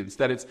students,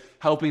 that it's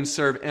helping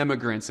serve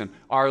immigrants in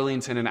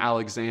Arlington and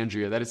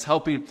Alexandria, that it's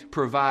helping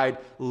provide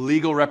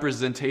legal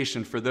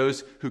representation for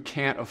those who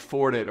can't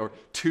afford it, or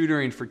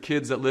tutoring for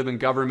kids that live in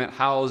government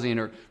housing,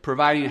 or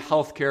providing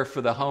health care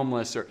for the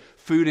homeless, or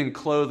food and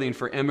clothing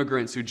for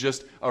immigrants who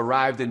just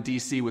arrived in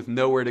D.C. with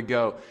nowhere to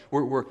go.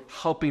 We're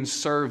helping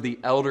serve the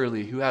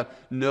elderly who have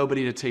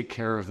nobody to take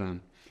care of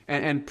them.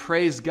 And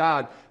praise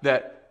God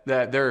that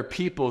there are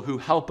people who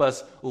help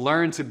us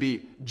learn to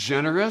be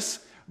generous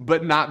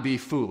but not be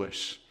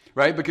foolish,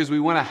 right? Because we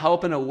want to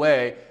help in a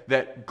way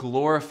that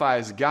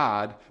glorifies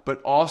God,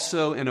 but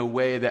also in a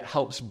way that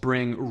helps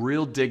bring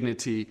real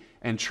dignity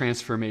and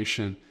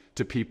transformation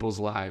to people's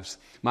lives.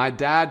 My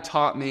dad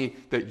taught me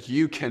that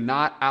you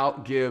cannot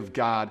outgive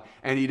God,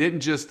 and he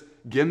didn't just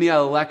give me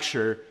a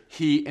lecture,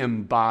 he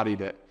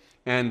embodied it.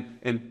 And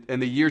in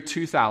the year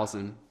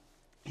 2000,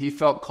 he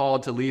felt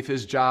called to leave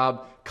his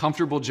job,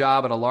 comfortable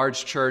job at a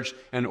large church,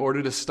 in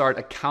order to start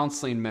a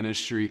counseling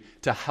ministry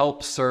to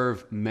help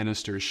serve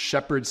ministers,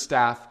 shepherd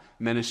staff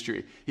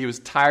ministry. He was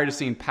tired of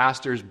seeing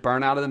pastors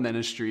burn out of the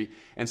ministry,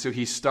 and so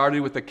he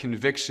started with a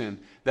conviction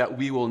that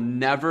we will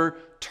never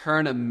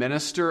turn a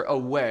minister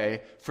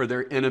away for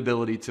their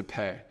inability to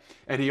pay.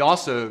 And he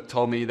also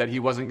told me that he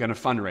wasn't going to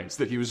fundraise,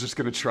 that he was just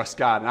going to trust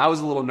God. And I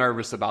was a little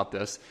nervous about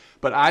this,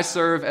 but I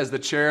serve as the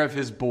chair of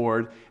his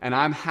board, and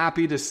I'm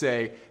happy to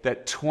say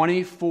that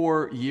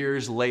 24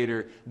 years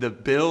later, the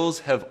bills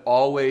have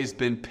always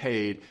been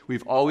paid.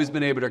 We've always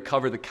been able to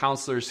cover the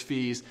counselors'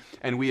 fees,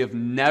 and we have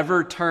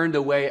never turned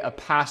away a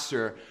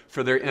pastor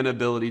for their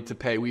inability to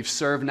pay. We've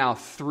served now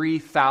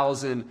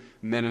 3,000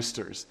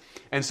 ministers.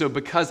 And so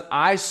because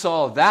I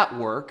saw that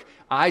work,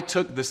 I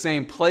took the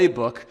same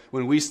playbook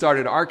when we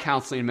started our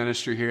counseling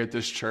ministry here at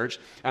this church,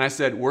 and I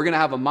said, we're going to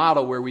have a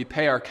model where we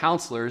pay our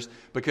counselors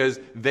because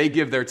they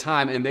give their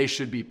time and they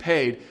should be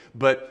paid,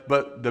 but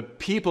the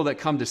people that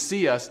come to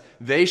see us,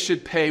 they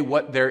should pay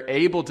what they're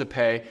able to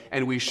pay,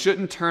 and we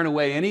shouldn't turn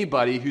away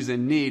anybody who's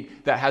in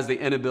need that has the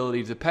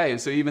inability to pay. And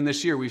so even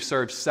this year, we've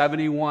served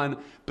 71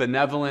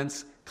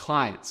 benevolence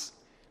clients,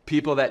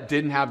 people that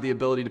didn't have the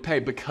ability to pay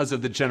because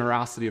of the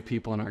generosity of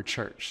people in our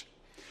church.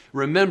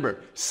 Remember,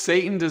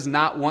 Satan does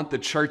not want the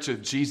church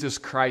of Jesus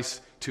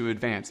Christ to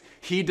advance.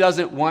 He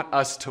doesn't want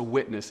us to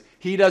witness.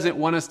 He doesn't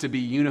want us to be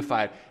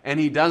unified. And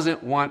he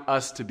doesn't want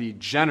us to be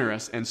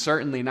generous and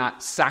certainly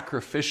not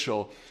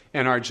sacrificial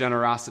in our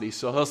generosity.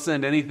 So he'll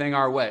send anything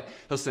our way.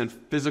 He'll send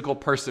physical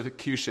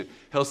persecution.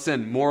 He'll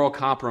send moral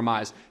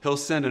compromise. He'll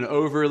send an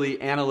overly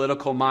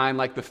analytical mind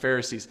like the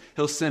Pharisees.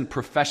 He'll send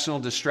professional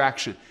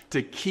distraction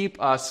to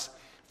keep us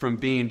from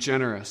being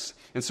generous.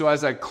 And so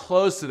as I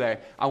close today,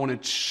 I want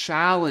to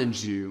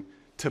challenge you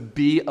to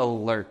be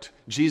alert.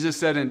 Jesus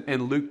said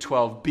in Luke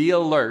 12, be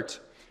alert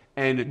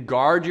and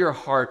guard your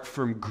heart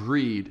from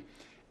greed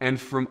and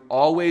from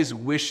always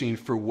wishing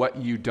for what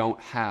you don't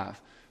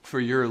have. For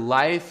your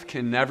life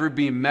can never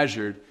be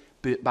measured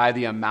by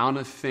the amount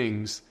of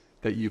things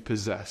that you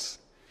possess.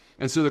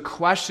 And so the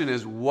question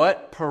is,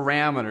 what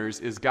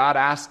parameters is God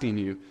asking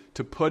you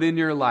to put in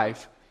your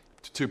life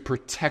to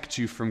protect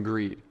you from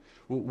greed?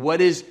 What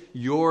does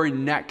your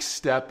next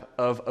step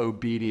of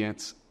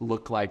obedience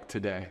look like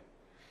today?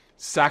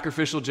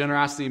 Sacrificial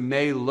generosity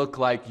may look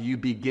like you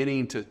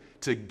beginning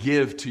to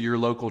give to your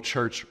local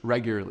church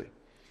regularly.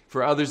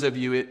 For others of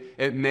you,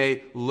 it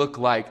may look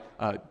like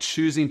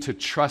choosing to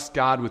trust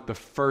God with the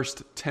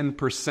first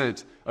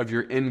 10% of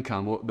your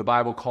income, what the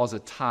Bible calls a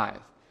tithe.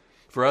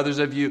 For others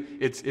of you,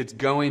 it's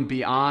going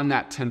beyond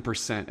that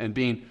 10% and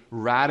being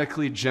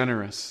radically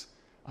generous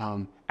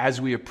as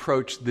we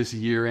approach this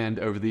year end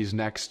over these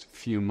next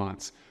few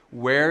months.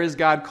 Where is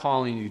God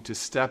calling you to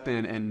step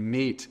in and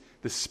meet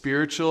the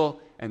spiritual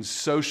and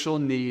social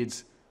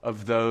needs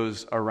of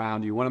those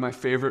around you? One of my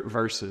favorite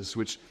verses,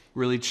 which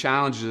really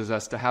challenges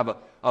us to have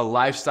a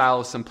lifestyle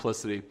of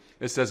simplicity.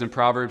 It says in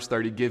Proverbs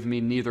 30, give me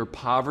neither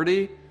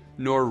poverty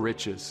nor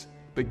riches,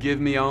 but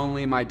give me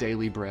only my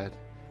daily bread.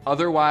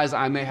 Otherwise,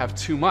 I may have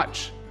too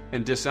much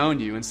and disown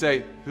you and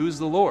say, who's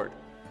the Lord?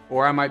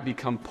 Or I might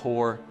become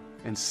poor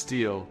and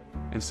steal,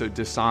 and so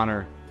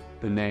dishonor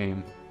the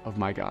name of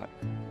my God.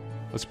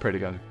 Let's pray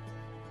together.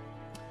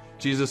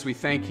 Jesus, we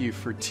thank you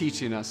for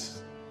teaching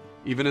us,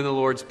 even in the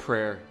Lord's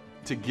Prayer,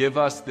 to give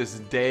us this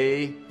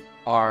day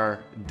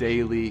our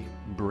daily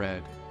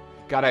bread.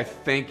 God, I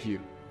thank you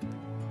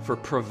for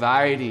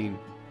providing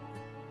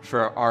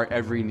for our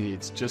every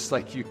needs, just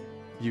like you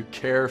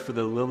care for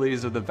the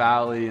lilies of the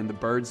valley and the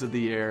birds of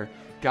the air.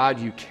 God,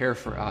 you care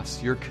for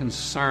us. You're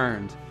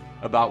concerned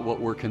about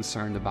what we're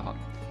concerned about.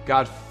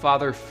 God,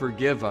 Father,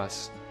 forgive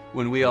us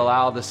when we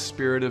allow the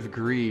spirit of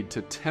greed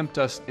to tempt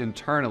us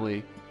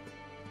internally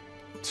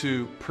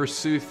to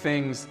pursue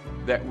things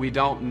that we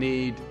don't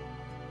need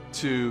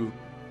to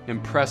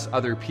impress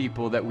other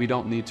people, that we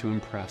don't need to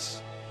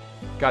impress.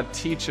 God,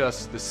 teach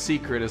us the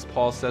secret, as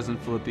Paul says in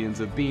Philippians,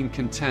 of being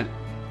content,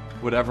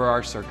 whatever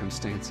our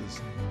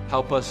circumstances.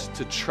 Help us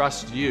to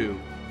trust you,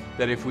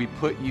 that if we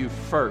put you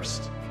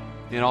first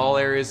in all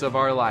areas of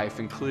our life,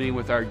 including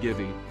with our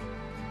giving,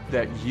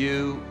 that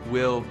you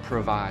will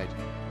provide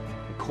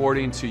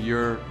according to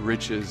your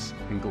riches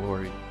and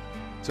glory.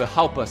 So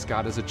help us,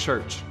 God, as a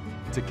church,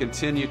 to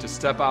continue to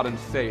step out in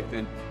faith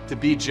and to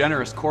be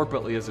generous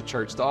corporately as a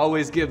church, to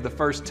always give the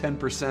first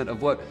 10%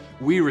 of what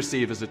we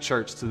receive as a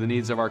church to the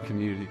needs of our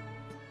community.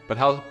 But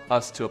help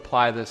us to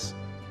apply this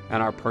in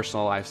our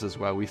personal lives as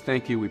well. We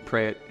thank you. We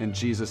pray it in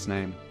Jesus'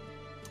 name.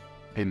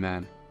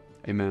 Amen.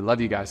 Amen.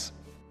 Love you guys.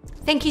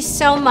 Thank you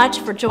so much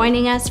for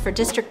joining us for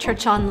District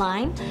Church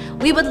Online.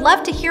 We would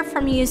love to hear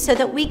from you so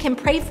that we can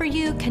pray for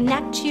you,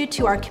 connect you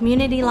to our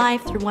community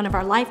life through one of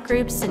our life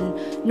groups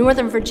in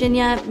Northern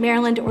Virginia,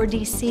 Maryland, or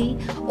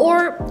DC,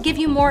 or give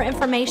you more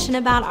information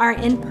about our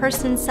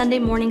in-person Sunday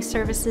morning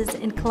services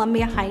in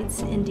Columbia Heights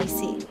in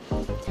DC.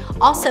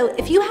 Also,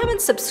 if you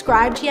haven't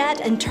subscribed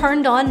yet and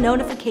turned on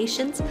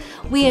notifications,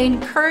 we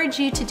encourage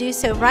you to do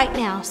so right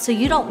now so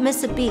you don't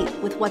miss a beat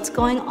with what's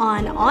going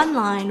on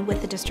online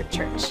with the District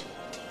Church.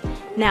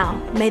 Now,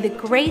 may the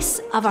grace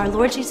of our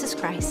Lord Jesus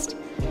Christ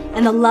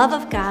and the love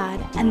of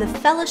God and the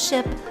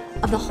fellowship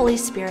of the Holy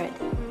Spirit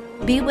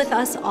be with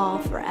us all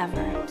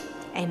forever.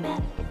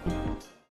 Amen.